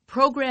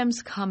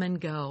 programs come and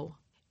go,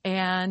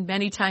 and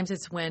many times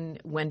it's when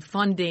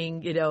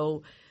funding,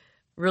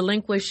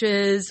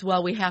 relinquishes,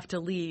 we have to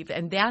leave.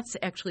 And that's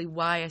actually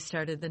why I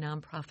started the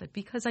nonprofit,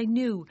 because I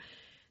knew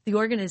the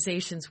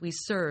organizations we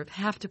serve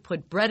have to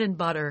put bread and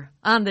butter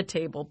on the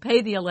table,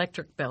 pay the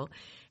electric bill,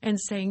 and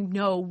saying,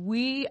 no,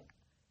 we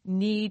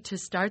need to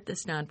start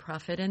this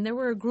nonprofit. And there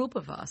were a group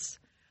of us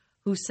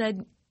who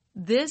said,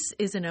 this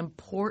is an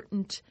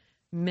important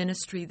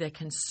ministry that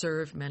can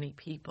serve many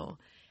people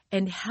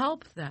and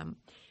help them.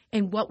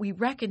 And what we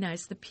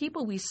recognize, the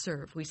people we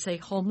serve, we say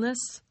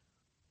homeless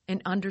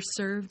and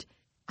underserved.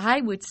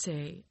 I would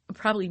say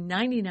probably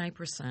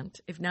 99%,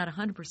 if not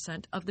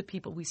 100%, of the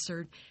people we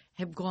serve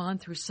have gone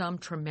through some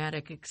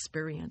traumatic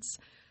experience,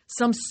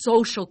 some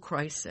social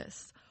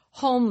crisis,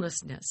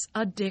 homelessness,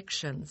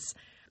 addictions,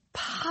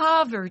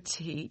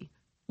 poverty,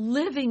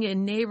 living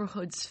in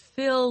neighborhoods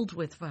filled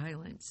with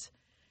violence.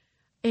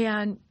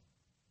 And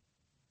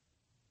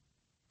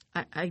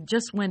I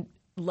just went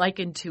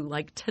likened to,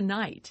 like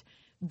tonight,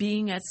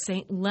 being at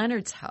St.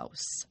 Leonard's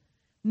House,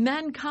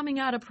 men coming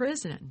out of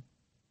prison,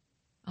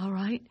 all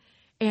right,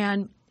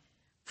 and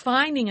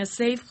finding a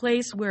safe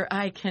place where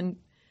I can,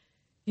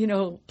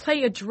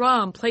 play a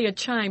drum, play a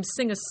chime,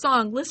 sing a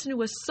song, listen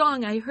to a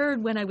song I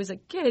heard when I was a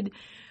kid.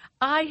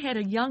 I had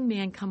a young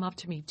man come up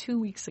to me 2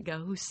 weeks ago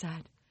who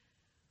said,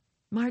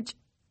 Marge,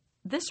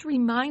 this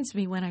reminds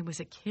me when I was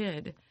a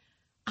kid.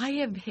 I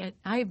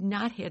have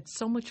not had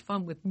so much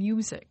fun with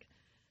music,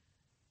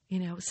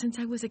 since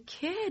I was a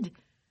kid.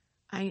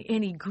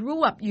 And he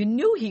grew up. You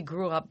knew he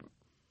grew up.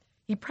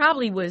 He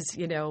probably was,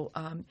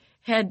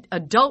 had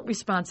adult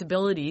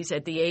responsibilities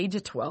at the age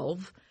of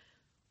 12,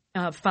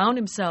 found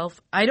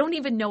himself. I don't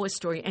even know his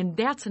story. And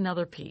that's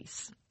another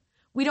piece.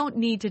 We don't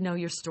need to know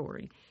your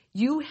story.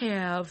 You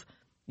have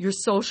your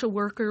social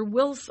worker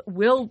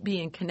will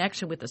be in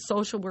connection with the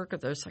social worker,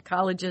 their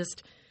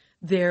psychologist,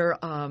 their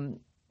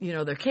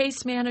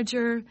case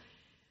manager.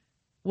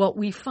 What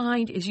we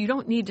find is you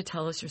don't need to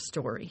tell us your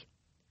story.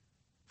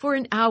 For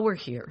an hour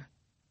here,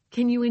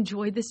 can you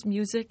enjoy this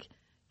music?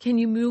 Can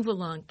you move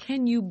along?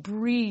 Can you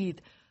breathe?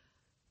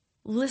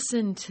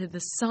 Listen to the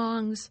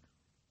songs.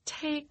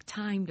 Take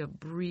time to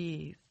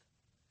breathe.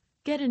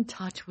 Get in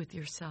touch with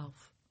yourself.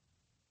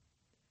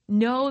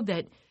 Know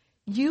that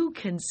you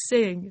can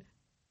sing.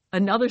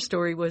 Another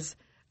story was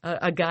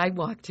a guy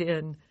walked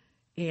in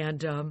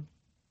and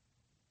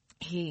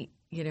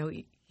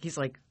he's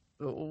like,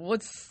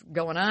 what's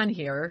going on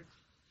here?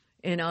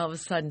 And all of a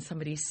sudden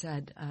somebody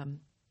said,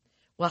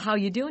 well, how are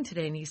you doing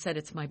today? And he said,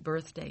 it's my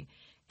birthday.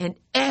 And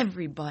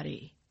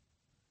everybody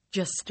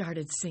just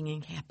started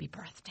singing happy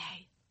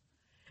birthday.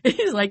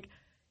 He's like,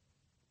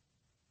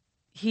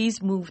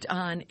 he's moved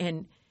on.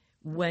 And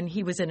when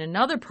he was in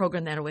another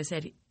program that I was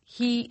at,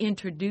 he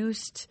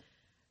introduced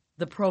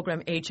the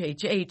program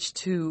HHH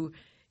to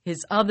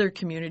his other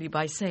community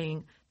by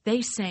saying,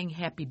 they sang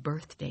happy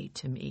birthday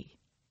to me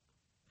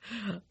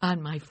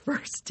on my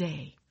first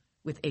day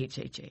with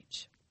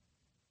HHH.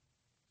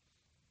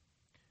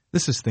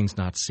 This is Things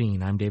Not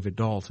Seen. I'm David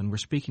Dalt, and we're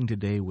speaking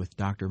today with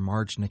Dr.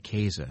 Marge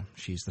Nekeza.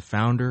 She's the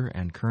founder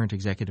and current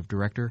executive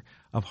director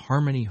of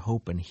Harmony,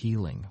 Hope, and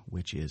Healing,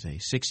 which is a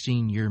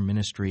 16-year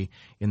ministry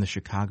in the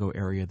Chicago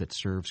area that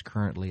serves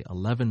currently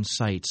 11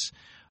 sites,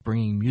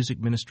 bringing music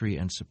ministry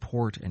and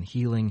support and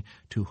healing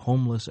to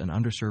homeless and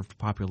underserved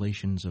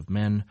populations of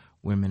men,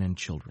 women, and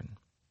children.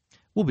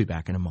 We'll be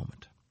back in a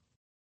moment.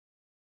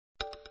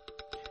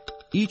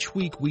 Each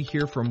week we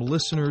hear from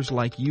listeners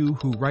like you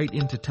who write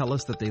in to tell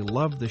us that they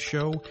love the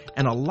show,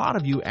 and a lot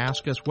of you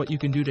ask us what you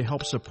can do to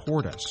help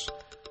support us.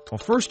 Well,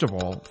 first of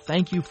all,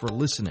 thank you for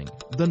listening.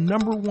 The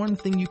number one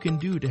thing you can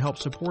do to help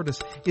support us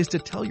is to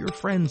tell your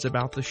friends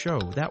about the show.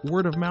 That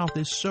word of mouth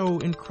is so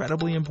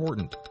incredibly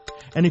important.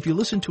 And if you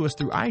listen to us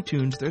through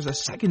iTunes, there's a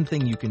second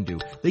thing you can do.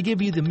 They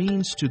give you the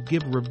means to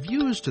give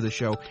reviews to the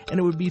show, and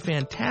it would be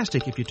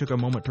fantastic if you took a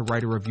moment to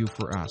write a review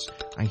for us.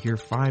 I hear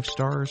 5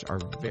 stars are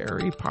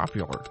very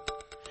popular.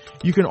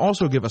 You can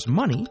also give us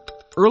money.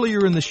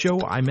 Earlier in the show,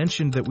 I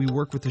mentioned that we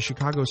work with the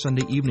Chicago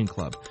Sunday Evening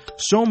Club.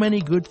 So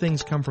many good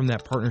things come from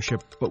that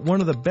partnership, but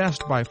one of the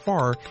best by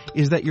far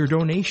is that your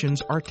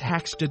donations are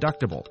tax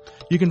deductible.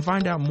 You can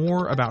find out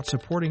more about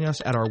supporting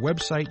us at our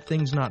website,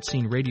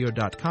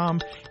 thingsnotseenradio.com,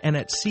 and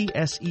at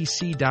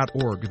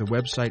csec.org, the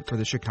website for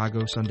the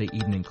Chicago Sunday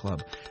Evening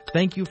Club.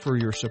 Thank you for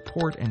your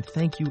support, and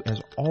thank you,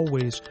 as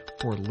always,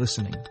 for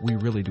listening. We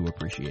really do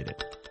appreciate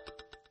it.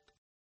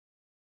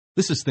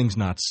 This is Things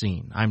Not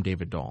Seen. I'm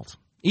David Dalt.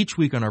 Each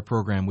week on our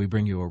program, we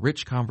bring you a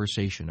rich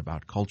conversation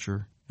about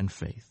culture and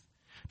faith.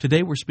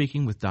 Today, we're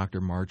speaking with Dr.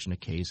 Marge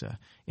Nekeza.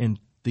 In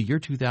the year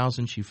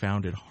 2000, she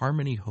founded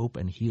Harmony, Hope,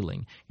 and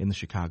Healing in the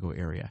Chicago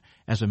area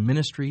as a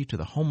ministry to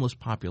the homeless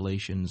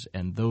populations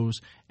and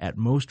those at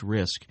most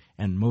risk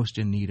and most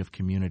in need of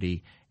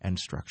community and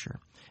structure.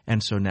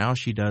 And so now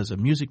she does a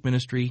music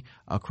ministry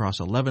across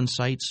 11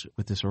 sites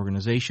with this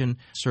organization,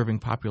 serving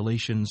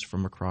populations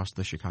from across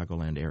the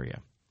Chicagoland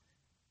area.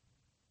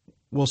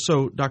 Well,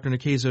 so, Dr.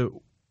 Nekeza,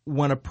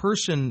 when a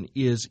person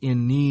is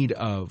in need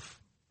of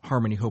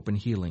Harmony, Hope, and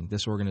Healing,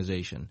 this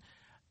organization,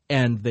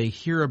 and they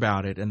hear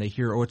about it and they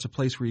hear, oh, it's a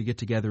place where you get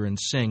together and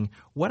sing,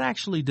 what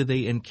actually do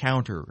they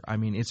encounter? I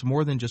mean, it's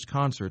more than just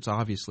concerts,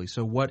 obviously.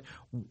 So what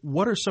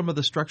are some of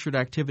the structured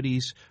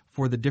activities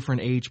for the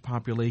different age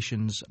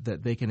populations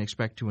that they can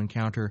expect to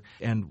encounter,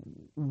 and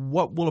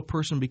what will a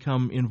person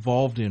become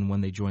involved in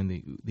when they join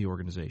the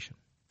organization?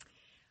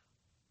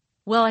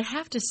 Well, I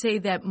have to say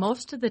that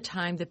most of the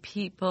time the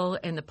people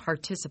and the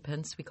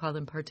participants, we call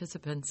them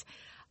participants,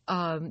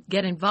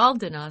 get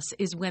involved in us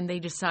is when they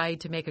decide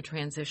to make a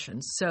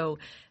transition. So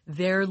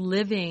they're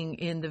living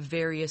in the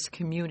various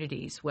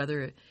communities,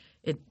 whether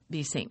it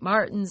be St.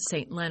 Martin's,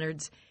 St.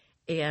 Leonard's,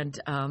 and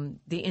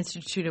the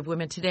Institute of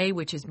Women Today,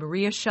 which is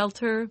Maria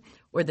Shelter,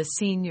 or the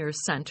Senior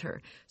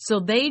Center. So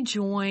they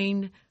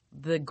join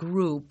the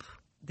group,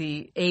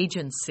 the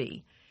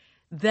agency.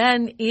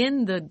 Then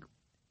in the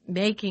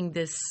making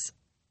this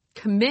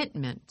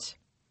commitment,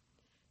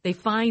 they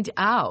find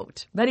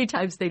out, many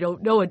times they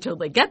don't know until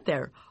they get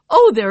there,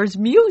 oh, there's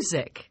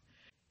music.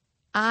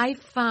 I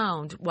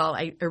found,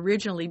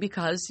 originally,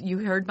 because you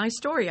heard my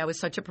story, I was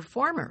such a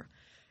performer.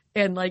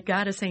 And like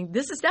God is saying,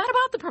 this is not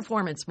about the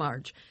performance,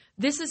 Marge.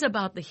 This is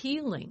about the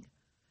healing.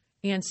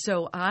 And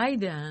so I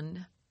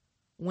then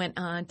went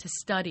on to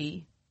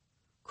study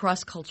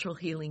cross-cultural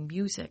healing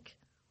music.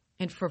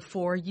 And for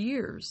 4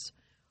 years,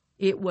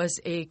 it was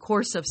a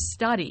course of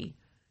study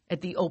at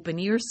the Open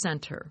Ear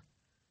Center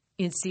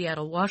in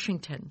Seattle,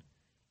 Washington,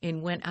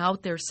 and went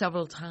out there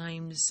several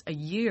times a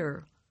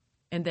year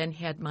and then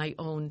had my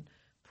own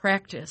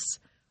practice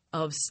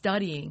of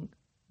studying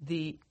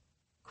the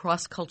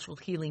cross-cultural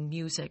healing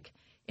music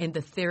and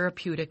the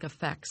therapeutic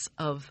effects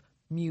of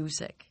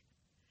music,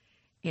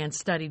 and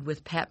studied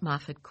with Pat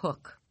Moffett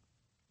Cook.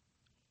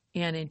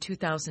 And in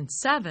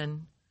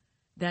 2007,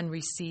 then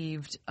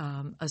received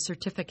a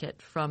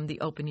certificate from the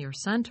Open Ear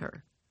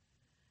Center.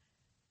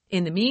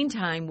 In the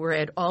meantime, we're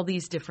at all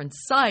these different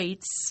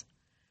sites,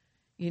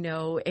 and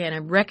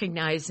I'm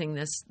recognizing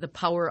the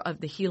power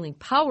of the healing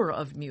power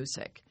of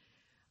music,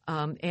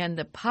 and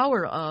the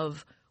power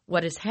of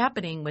what is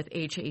happening with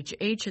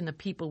HHH and the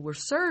people we're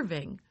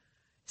serving,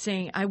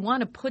 saying, I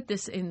want to put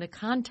this in the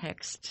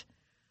context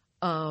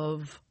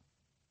of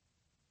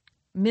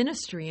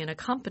ministry and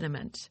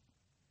accompaniment.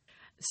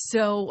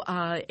 So,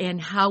 and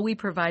how we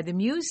provide the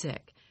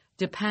music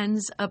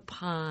depends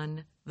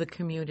upon the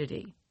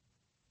community.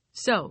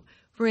 So,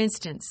 for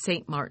instance,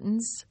 St.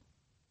 Martin's,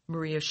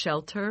 Maria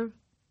Shelter,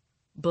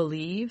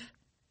 Believe,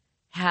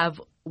 have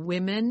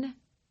women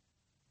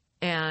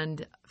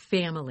and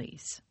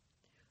families.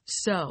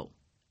 So,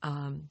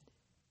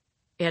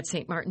 at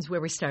St. Martin's,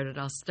 where we started,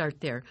 I'll start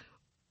there.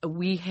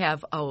 We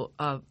have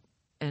an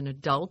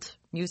adult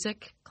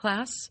music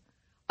class,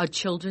 a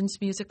children's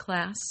music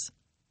class.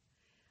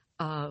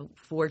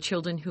 For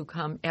children who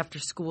come after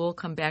school,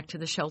 come back to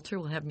the shelter,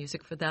 we'll have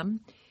music for them.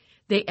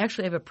 They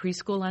actually have a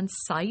preschool on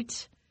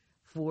site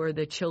for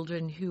the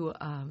children who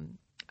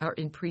are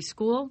in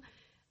preschool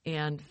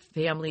and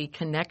family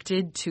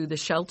connected to the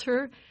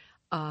shelter.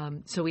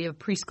 So we have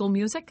preschool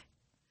music.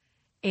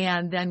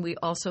 And then we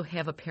also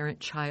have a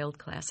parent-child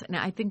class. And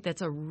I think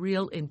that's a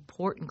real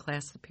important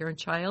class, the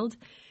parent-child,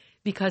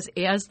 because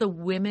as the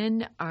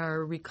women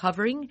are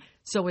recovering,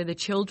 so are the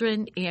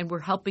children, and we're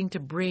helping to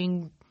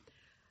bring,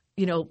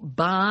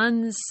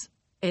 bonds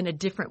in a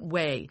different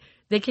way.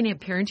 They can have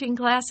parenting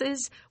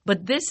classes,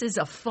 but this is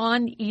a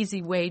fun,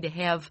 easy way to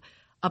have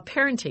a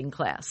parenting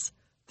class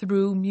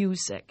through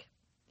music.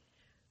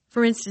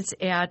 For instance,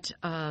 at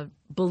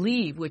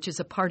Believe, which is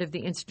a part of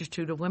the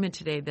Institute of Women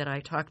Today that I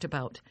talked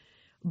about,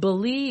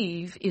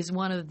 Believe is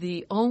one of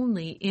the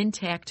only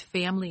intact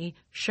family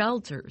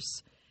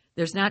shelters.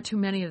 There's not too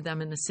many of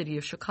them in the city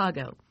of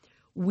Chicago.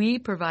 We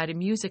provide a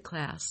music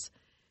class,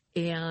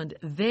 and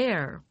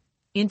there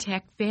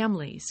intact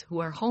families who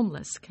are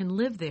homeless can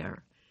live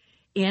there.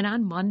 And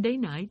on Monday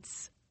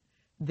nights,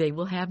 they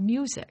will have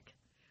music.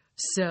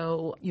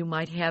 So you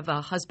might have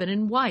a husband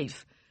and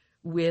wife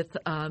with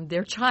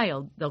their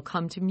child. They'll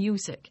come to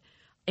music.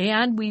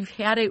 And we've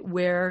had it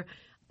where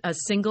a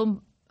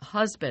single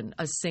husband,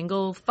 a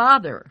single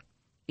father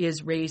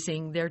is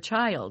raising their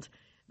child.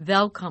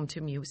 They'll come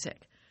to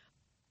music.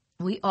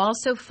 We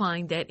also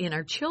find that in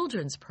our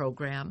children's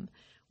program,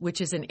 which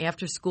is an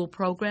after-school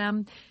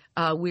program,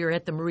 we're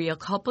at the Maria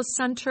Culpa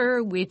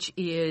Center, which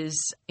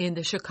is in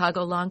the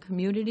Chicagoland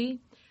community.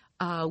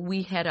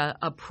 We had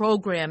a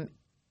program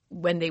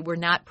when they were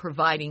not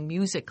providing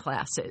music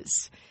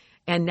classes.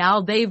 And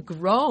now they've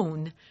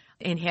grown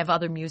and have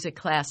other music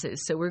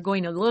classes. So we're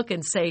going to look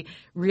and say,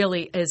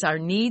 really, is our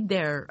need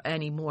there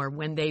anymore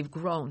when they've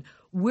grown?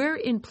 We're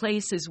in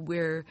places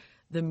where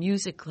the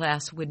music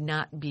class would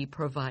not be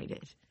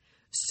provided.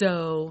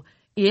 So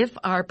if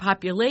our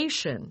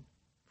population,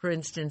 for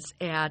instance,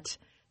 at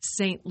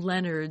St.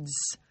 Leonard's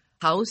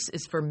House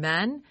is for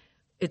men,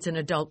 it's an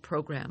adult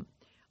program.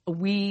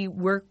 We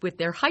work with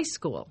their high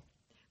school.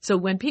 So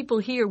when people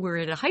hear we're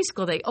at a high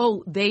school,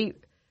 they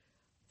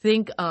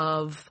think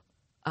of,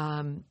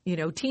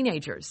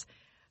 teenagers.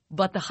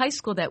 But the high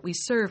school that we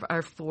serve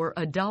are for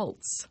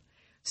adults.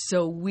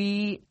 So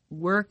we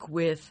work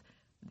with,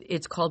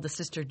 it's called the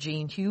Sister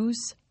Jean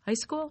Hughes High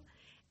School,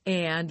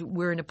 and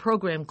we're in a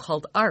program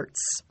called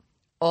Arts,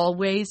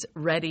 Always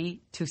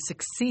Ready to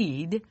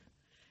Succeed,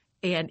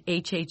 and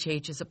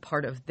HHH is a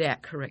part of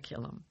that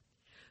curriculum.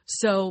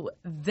 So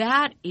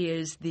that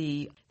is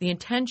the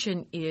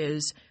intention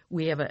is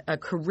we have a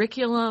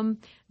curriculum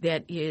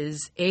that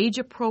is age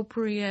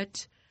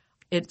appropriate.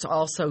 It's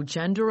also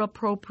gender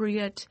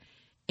appropriate.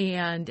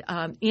 And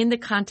in the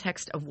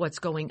context of what's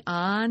going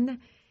on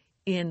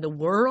in the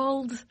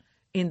world,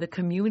 in the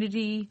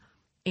community,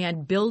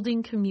 and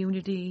building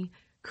community,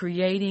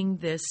 creating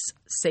this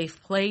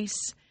safe place.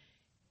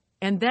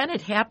 And then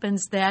it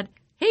happens that,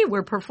 hey,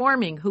 we're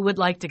performing. Who would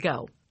like to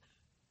go?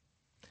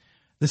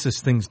 This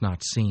is Things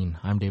Not Seen.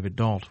 I'm David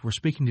Dalt. We're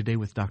speaking today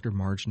with Dr.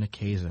 Marge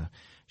Nekeza.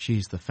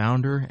 She's the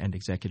founder and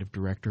executive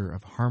director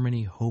of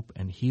Harmony, Hope,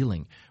 and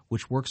Healing,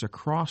 which works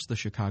across the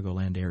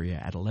Chicagoland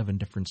area at 11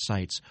 different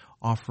sites,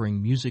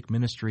 offering music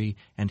ministry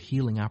and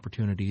healing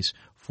opportunities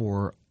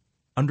for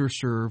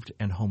underserved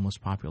and homeless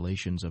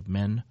populations of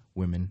men,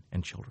 women,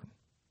 and children.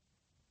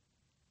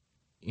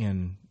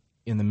 In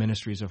the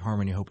ministries of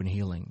Harmony, Hope, and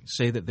Healing,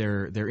 say that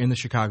they're in the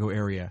Chicago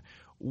area.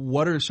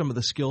 What are some of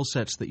the skill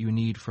sets that you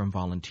need from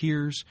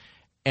volunteers,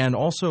 and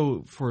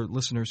also for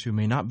listeners who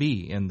may not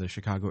be in the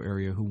Chicago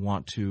area who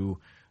want to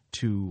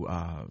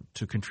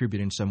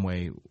contribute in some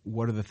way?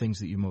 What are the things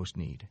that you most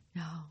need?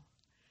 Oh,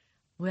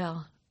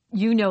 well,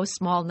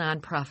 small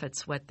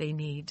nonprofits what they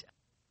need.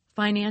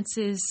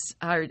 Finances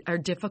are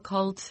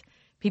difficult.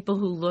 People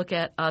who look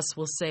at us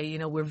will say,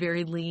 we're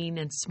very lean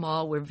and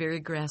small. We're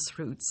very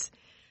grassroots,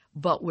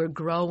 but we're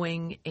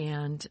growing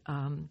and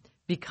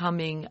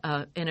becoming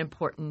an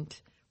important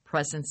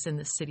presence in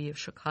the city of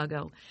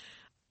Chicago.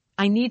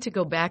 I need to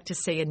go back to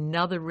say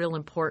another real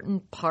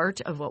important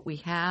part of what we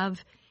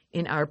have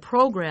in our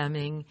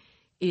programming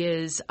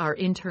is our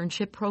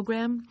internship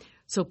program.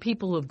 So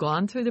people who have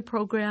gone through the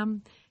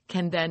program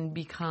can then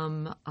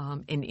become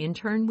an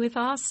intern with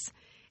us,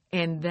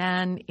 and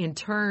then in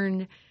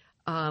turn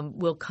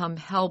will come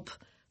help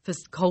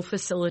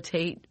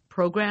co-facilitate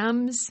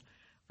programs.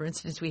 For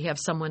instance, we have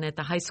someone at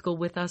the high school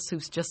with us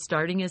who's just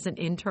starting as an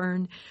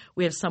intern.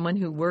 We have someone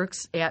who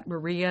works at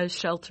Maria's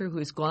shelter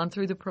who's gone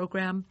through the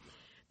program.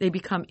 They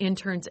become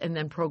interns and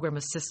then program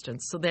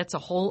assistants. So that's a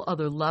whole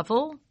other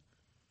level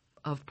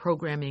of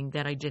programming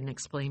that I didn't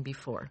explain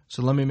before.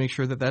 So let me make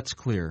sure that that's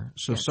clear.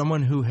 So Yes.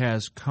 Someone who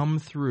has come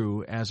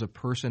through as a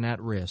person at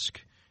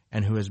risk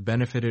and who has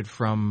benefited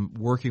from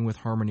working with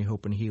Harmony,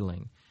 Hope, and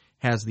Healing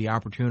has the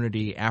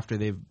opportunity after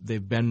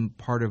they've been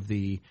part of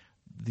the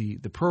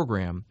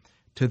program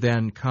to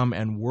then come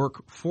and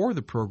work for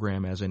the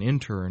program as an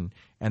intern,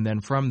 and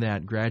then from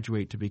that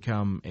graduate to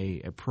become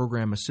a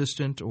program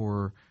assistant,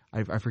 or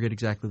I forget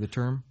exactly the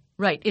term.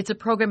 Right. It's a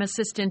program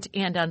assistant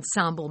and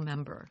ensemble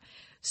member.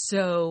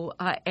 So,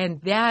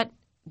 and that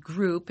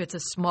group, it's a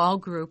small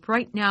group.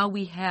 Right now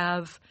we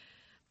have,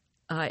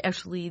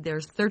 actually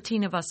there's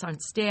 13 of us on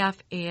staff,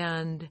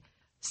 and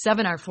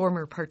 7 are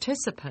former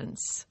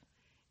participants,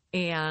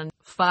 and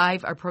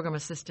 5 are program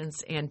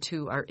assistants, and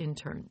 2 are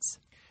interns.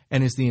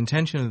 And is the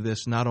intention of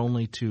this not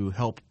only to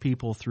help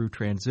people through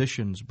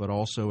transitions, but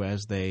also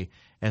as they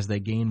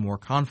gain more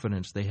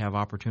confidence, they have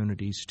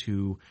opportunities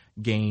to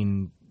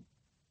gain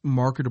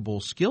marketable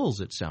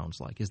skills, it sounds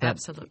like.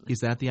 Absolutely.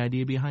 Is that the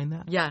idea behind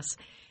that? Yes.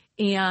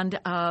 And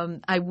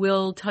I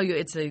will tell you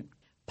it's a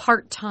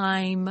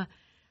part-time.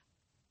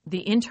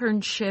 The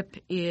internship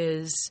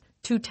is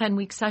 2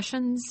 10-week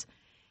sessions,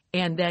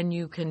 and then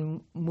you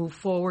can move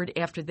forward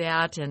after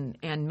that and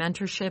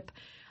mentorship.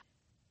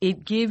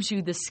 It gives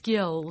you the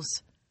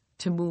skills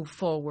to move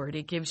forward.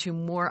 It gives you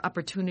more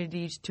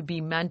opportunities to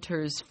be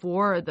mentors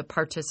for the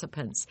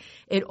participants.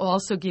 It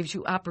also gives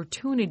you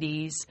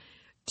opportunities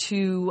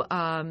to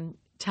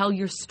tell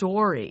your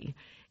story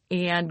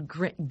and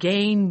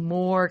gain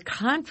more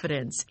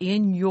confidence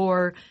in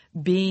your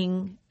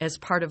being as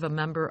part of a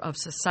member of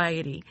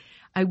society.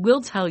 I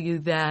will tell you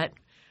that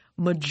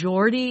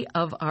majority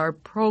of our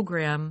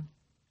program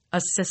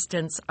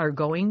assistants are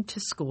going to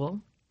school,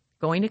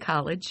 going to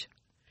college,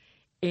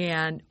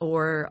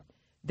 or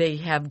they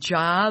have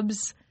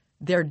jobs.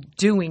 They're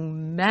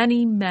doing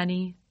many,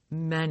 many,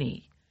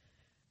 many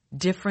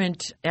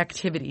different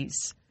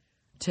activities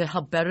to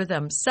help better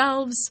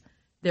themselves,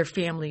 their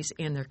families,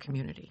 and their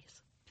communities.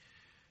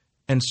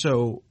 And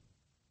so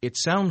it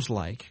sounds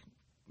like,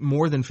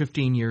 more than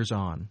 15 years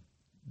on,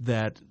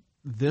 that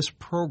this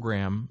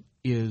program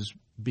is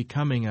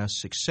becoming a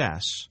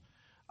success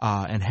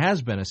and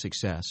has been a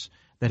success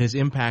that has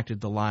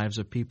impacted the lives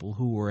of people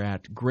who were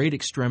at great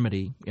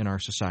extremity in our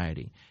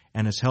society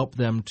and has helped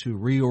them to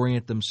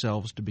reorient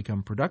themselves to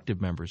become productive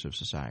members of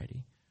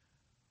society.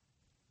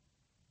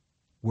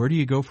 Where do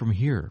you go from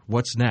here?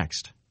 What's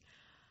next?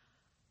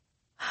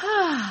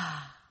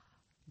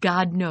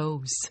 God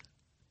knows.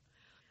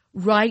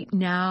 Right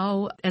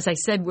now, as I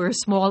said, we're a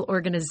small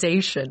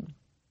organization.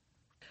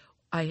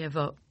 I have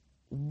a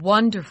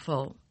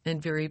wonderful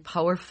and very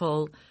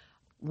powerful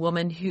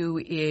woman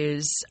who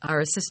is our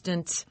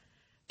assistant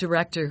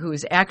director, who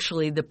is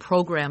actually the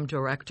program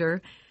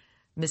director,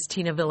 Ms.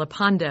 Tina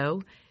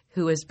Villapando,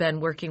 who has been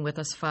working with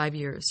us 5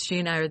 years. She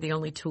and I are the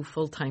only two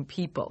full-time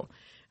people.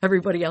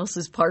 Everybody else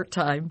is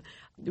part-time.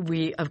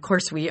 We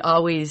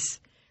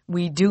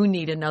do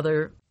need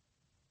another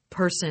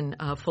person,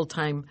 a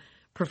full-time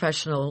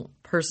professional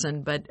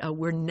person, but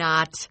we're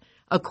not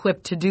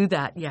equipped to do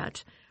that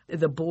yet.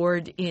 The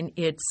board, in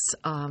its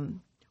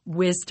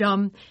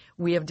wisdom,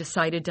 we have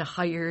decided to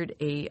hire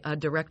a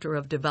director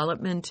of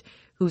development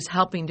who's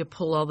helping to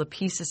pull all the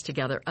pieces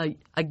together.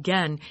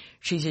 Again,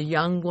 she's a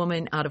young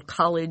woman out of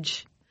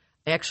college.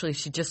 Actually,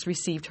 she just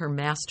received her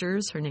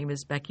master's. Her name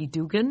is Becky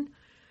Dugan.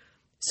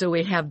 So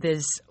we have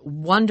this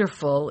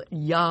wonderful,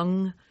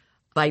 young,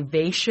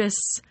 vivacious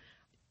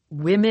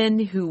women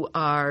who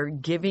are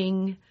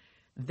giving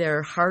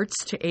their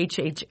hearts to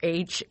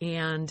HHH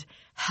and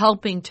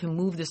helping to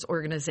move this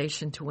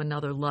organization to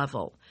another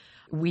level.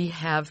 We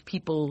have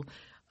people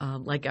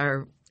like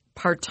our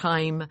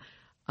part-time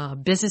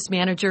business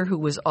manager, who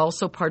was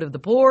also part of the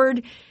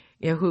board,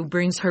 who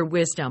brings her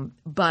wisdom.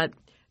 But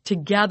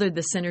together,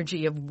 the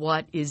synergy of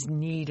what is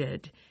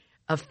needed,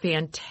 a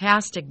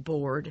fantastic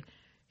board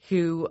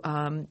who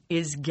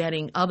is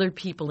getting other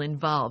people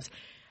involved.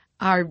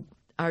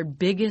 Our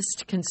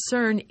biggest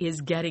concern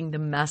is getting the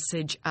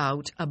message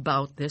out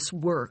about this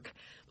work.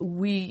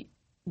 We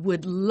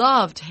would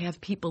love to have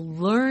people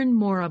learn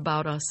more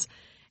about us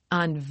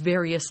on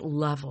various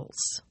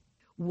levels,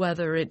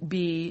 whether it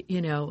be,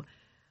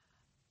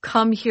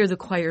 come hear the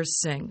choir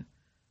sing,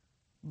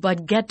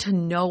 but get to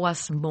know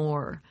us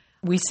more.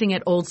 We sing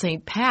at Old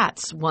St.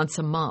 Pat's once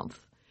a month.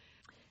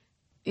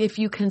 If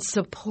you can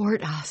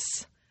support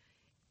us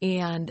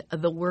and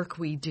the work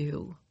we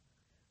do.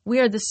 We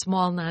are the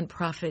small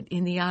nonprofit.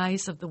 In the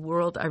eyes of the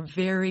world, are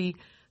very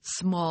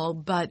small,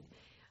 but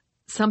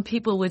some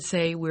people would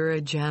say we're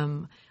a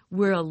gem.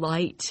 We're a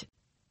light.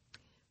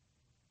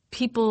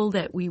 People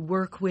that we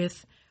work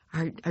with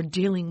are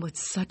dealing with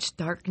such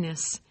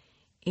darkness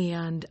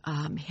and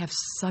have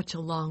such a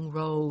long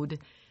road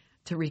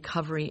to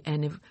recovery.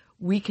 And if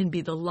we can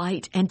be the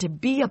light and to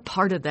be a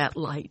part of that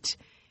light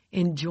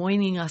in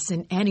joining us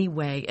in any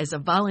way, as a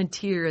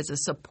volunteer, as a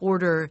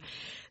supporter,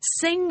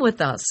 sing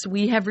with us.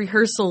 We have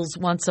rehearsals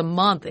once a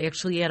month,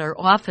 actually at our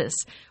office,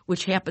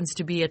 which happens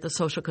to be at the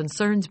Social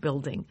Concerns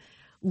Building.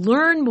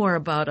 Learn more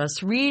about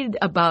us. Read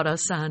about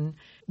us on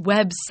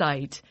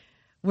website.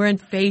 We're on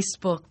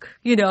Facebook.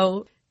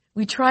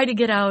 We try to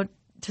get out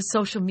to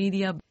social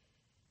media.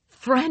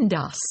 Friend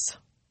us.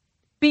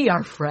 Be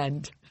our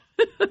friend.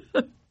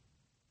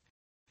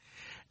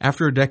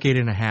 After a decade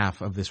and a half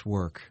of this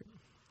work,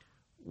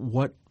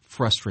 what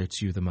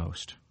frustrates you the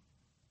most?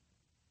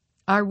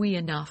 Are we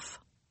enough?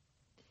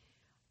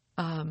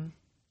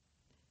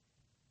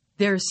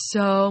 There's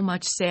so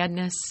much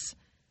sadness.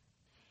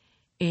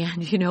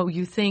 And,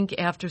 you think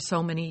after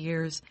so many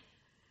years,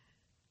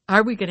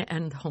 are we going to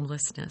end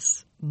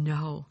homelessness?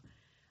 No.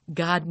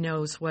 God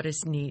knows what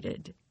is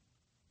needed.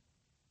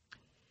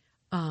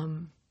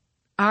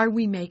 Are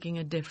we making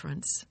a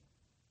difference?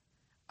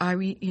 Are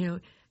we,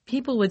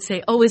 people would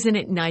say, oh, isn't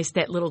it nice,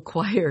 that little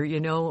choir,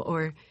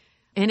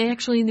 and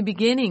actually in the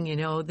beginning,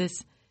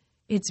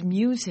 it's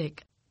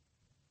music.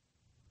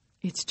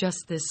 It's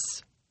just this,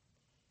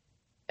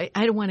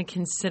 I don't want to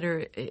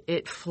consider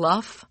it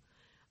fluff,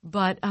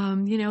 but,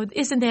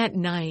 isn't that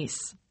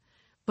nice?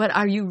 But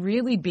are you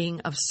really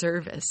being of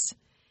service?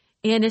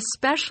 And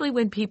especially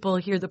when people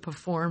hear the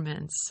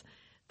performance,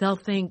 they'll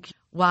think,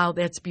 wow,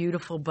 that's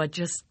beautiful, but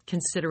just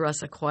consider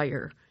us a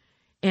choir.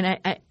 And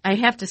I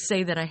have to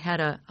say that I had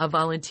a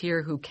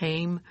volunteer who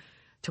came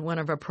to one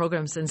of our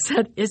programs and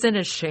said, isn't it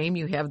a shame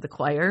you have the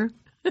choir?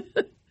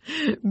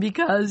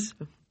 Because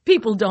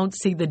people don't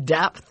see the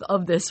depth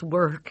of this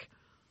work.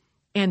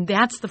 And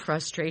that's the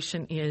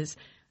frustration is,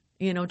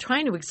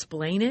 trying to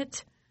explain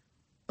it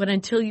But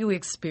until you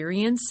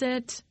experience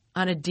it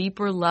on a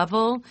deeper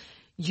level,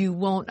 you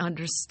won't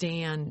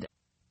understand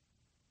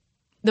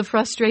the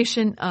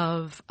frustration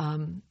of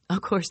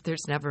course,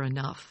 there's never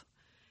enough.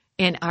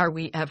 And are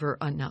we ever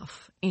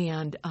enough?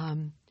 And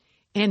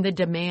the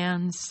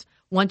demands,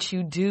 once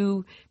you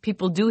do,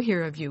 people do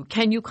hear of you.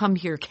 Can you come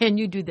here? Can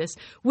you do this?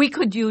 We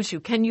could use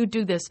you. Can you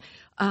do this?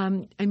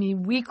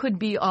 We could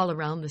be all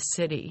around the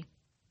city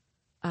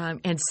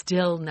and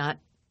still not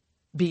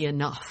be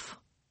enough.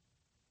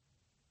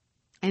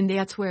 And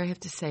that's where I have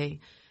to say,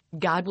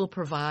 God will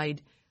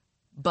provide,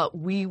 but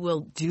we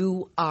will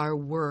do our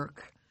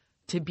work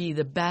to be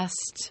the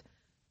best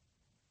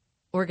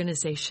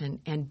organization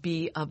and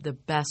be of the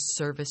best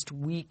service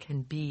we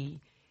can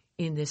be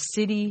in this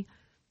city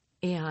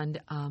and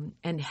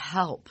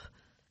help.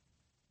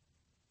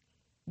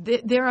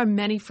 There are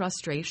many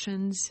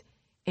frustrations,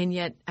 and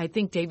yet I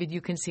think, David,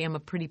 you can see I'm a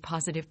pretty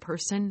positive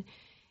person,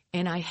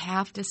 and I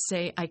have to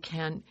say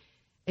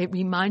it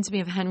reminds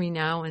me of Henry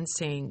Nouwen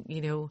saying,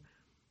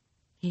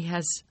 he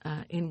has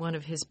in one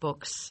of his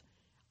books,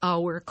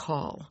 Our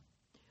Call.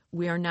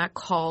 We are not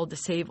called to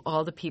save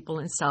all the people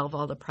and solve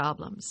all the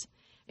problems.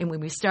 And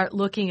when we start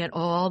looking at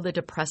all the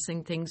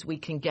depressing things, we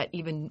can get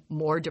even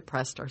more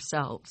depressed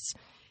ourselves.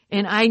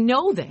 And I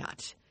know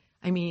that.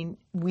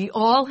 We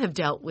all have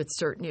dealt with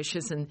certain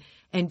issues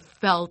and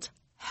felt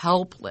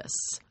helpless.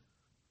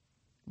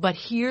 But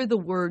hear the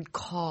word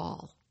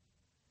call.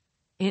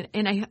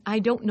 And I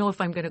don't know if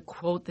I'm going to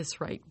quote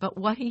this right, but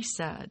what he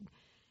said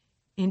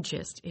in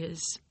gist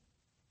is,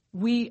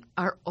 we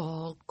are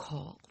all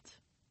called.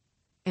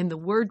 And the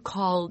word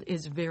called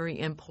is very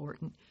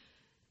important.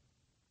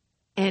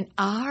 And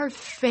our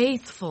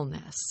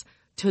faithfulness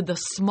to the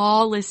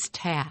smallest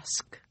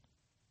task,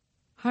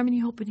 Harmony,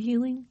 Hope, and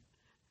Healing,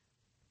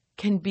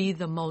 can be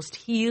the most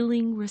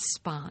healing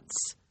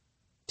response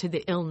to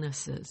the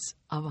illnesses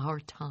of our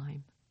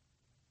time.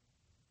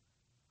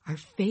 Our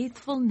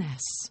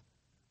faithfulness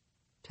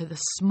to the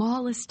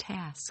smallest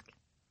task.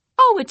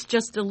 Oh, it's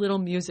just a little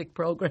music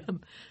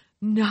program.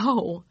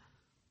 No.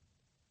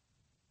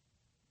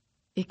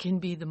 It can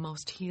be the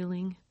most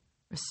healing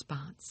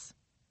response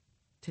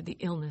to the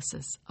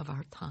illnesses of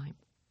our time.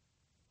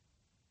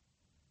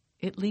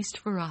 At least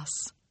for us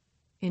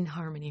in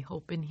Harmony,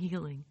 Hope, and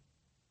Healing.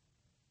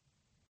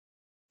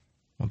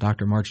 Well,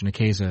 Dr. Marge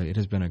Nekeza, it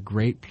has been a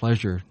great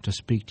pleasure to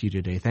speak to you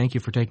today. Thank you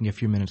for taking a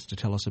few minutes to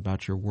tell us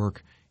about your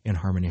work in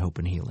Harmony, Hope,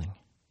 and Healing.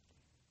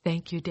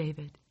 Thank you,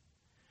 David.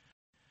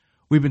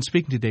 We've been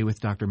speaking today with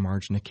Dr.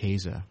 Marge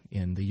Nekeza.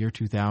 In the year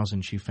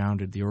 2000, she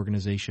founded the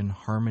organization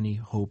Harmony,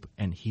 Hope,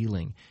 and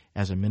Healing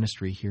as a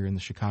ministry here in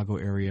the Chicago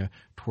area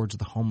towards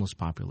the homeless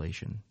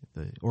population.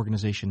 The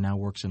organization now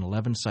works in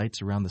 11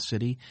 sites around the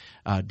city,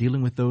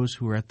 dealing with those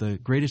who are at the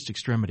greatest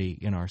extremity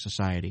in our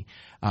society,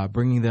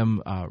 bringing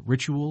them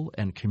ritual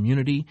and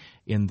community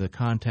in the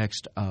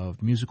context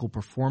of musical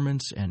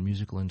performance and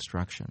musical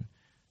instruction.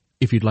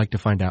 If you'd like to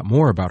find out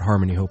more about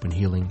Harmony, Hope, and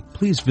Healing,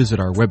 please visit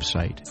our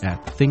website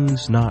at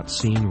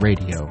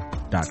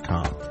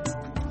thingsnotseenradio.com.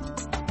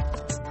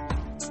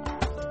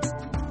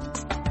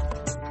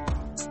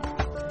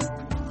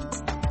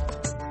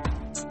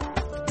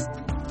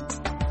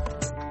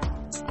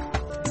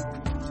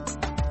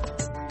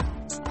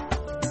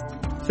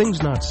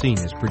 Things Not Seen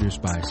is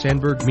produced by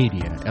Sandberg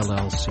Media,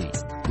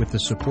 LLC, with the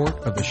support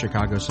of the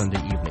Chicago Sunday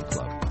Evening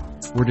Club.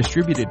 We're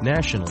distributed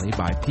nationally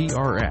by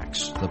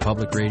PRX, the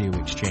Public Radio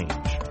Exchange.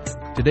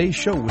 Today's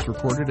show was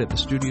recorded at the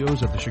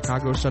studios of the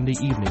Chicago Sunday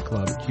Evening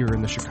Club here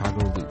in the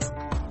Chicago Loop.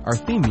 Our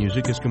theme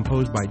music is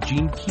composed by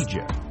Gene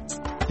Kija.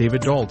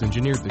 David Dalt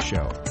engineered the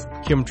show.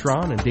 Kim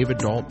Tron and David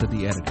Dalt did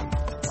the editing.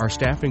 Our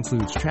staff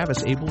includes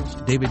Travis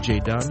Abels, David J.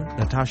 Dunn,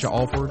 Natasha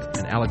Alford,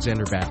 and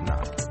Alexander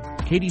Badenoch.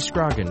 Katie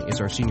Scroggin is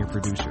our senior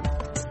producer.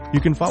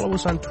 You can follow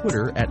us on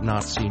Twitter at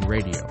Not Seen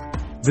Radio.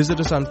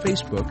 Visit us on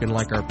Facebook and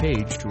like our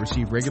page to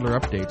receive regular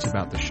updates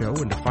about the show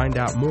and to find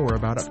out more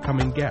about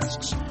upcoming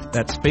guests.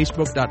 That's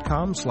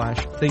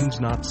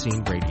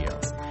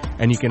facebook.com/ThingsNotSeenRadio.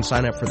 And you can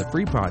sign up for the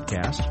free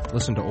podcast,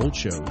 listen to old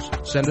shows,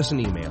 send us an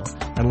email,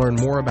 and learn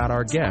more about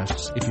our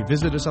guests if you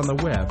visit us on the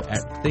web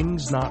at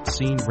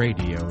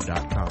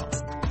ThingsNotSeenRadio.com.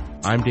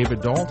 I'm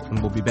David Dalt,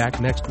 and we'll be back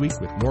next week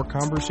with more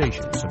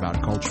conversations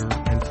about culture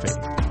and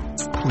faith.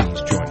 Please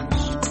join us.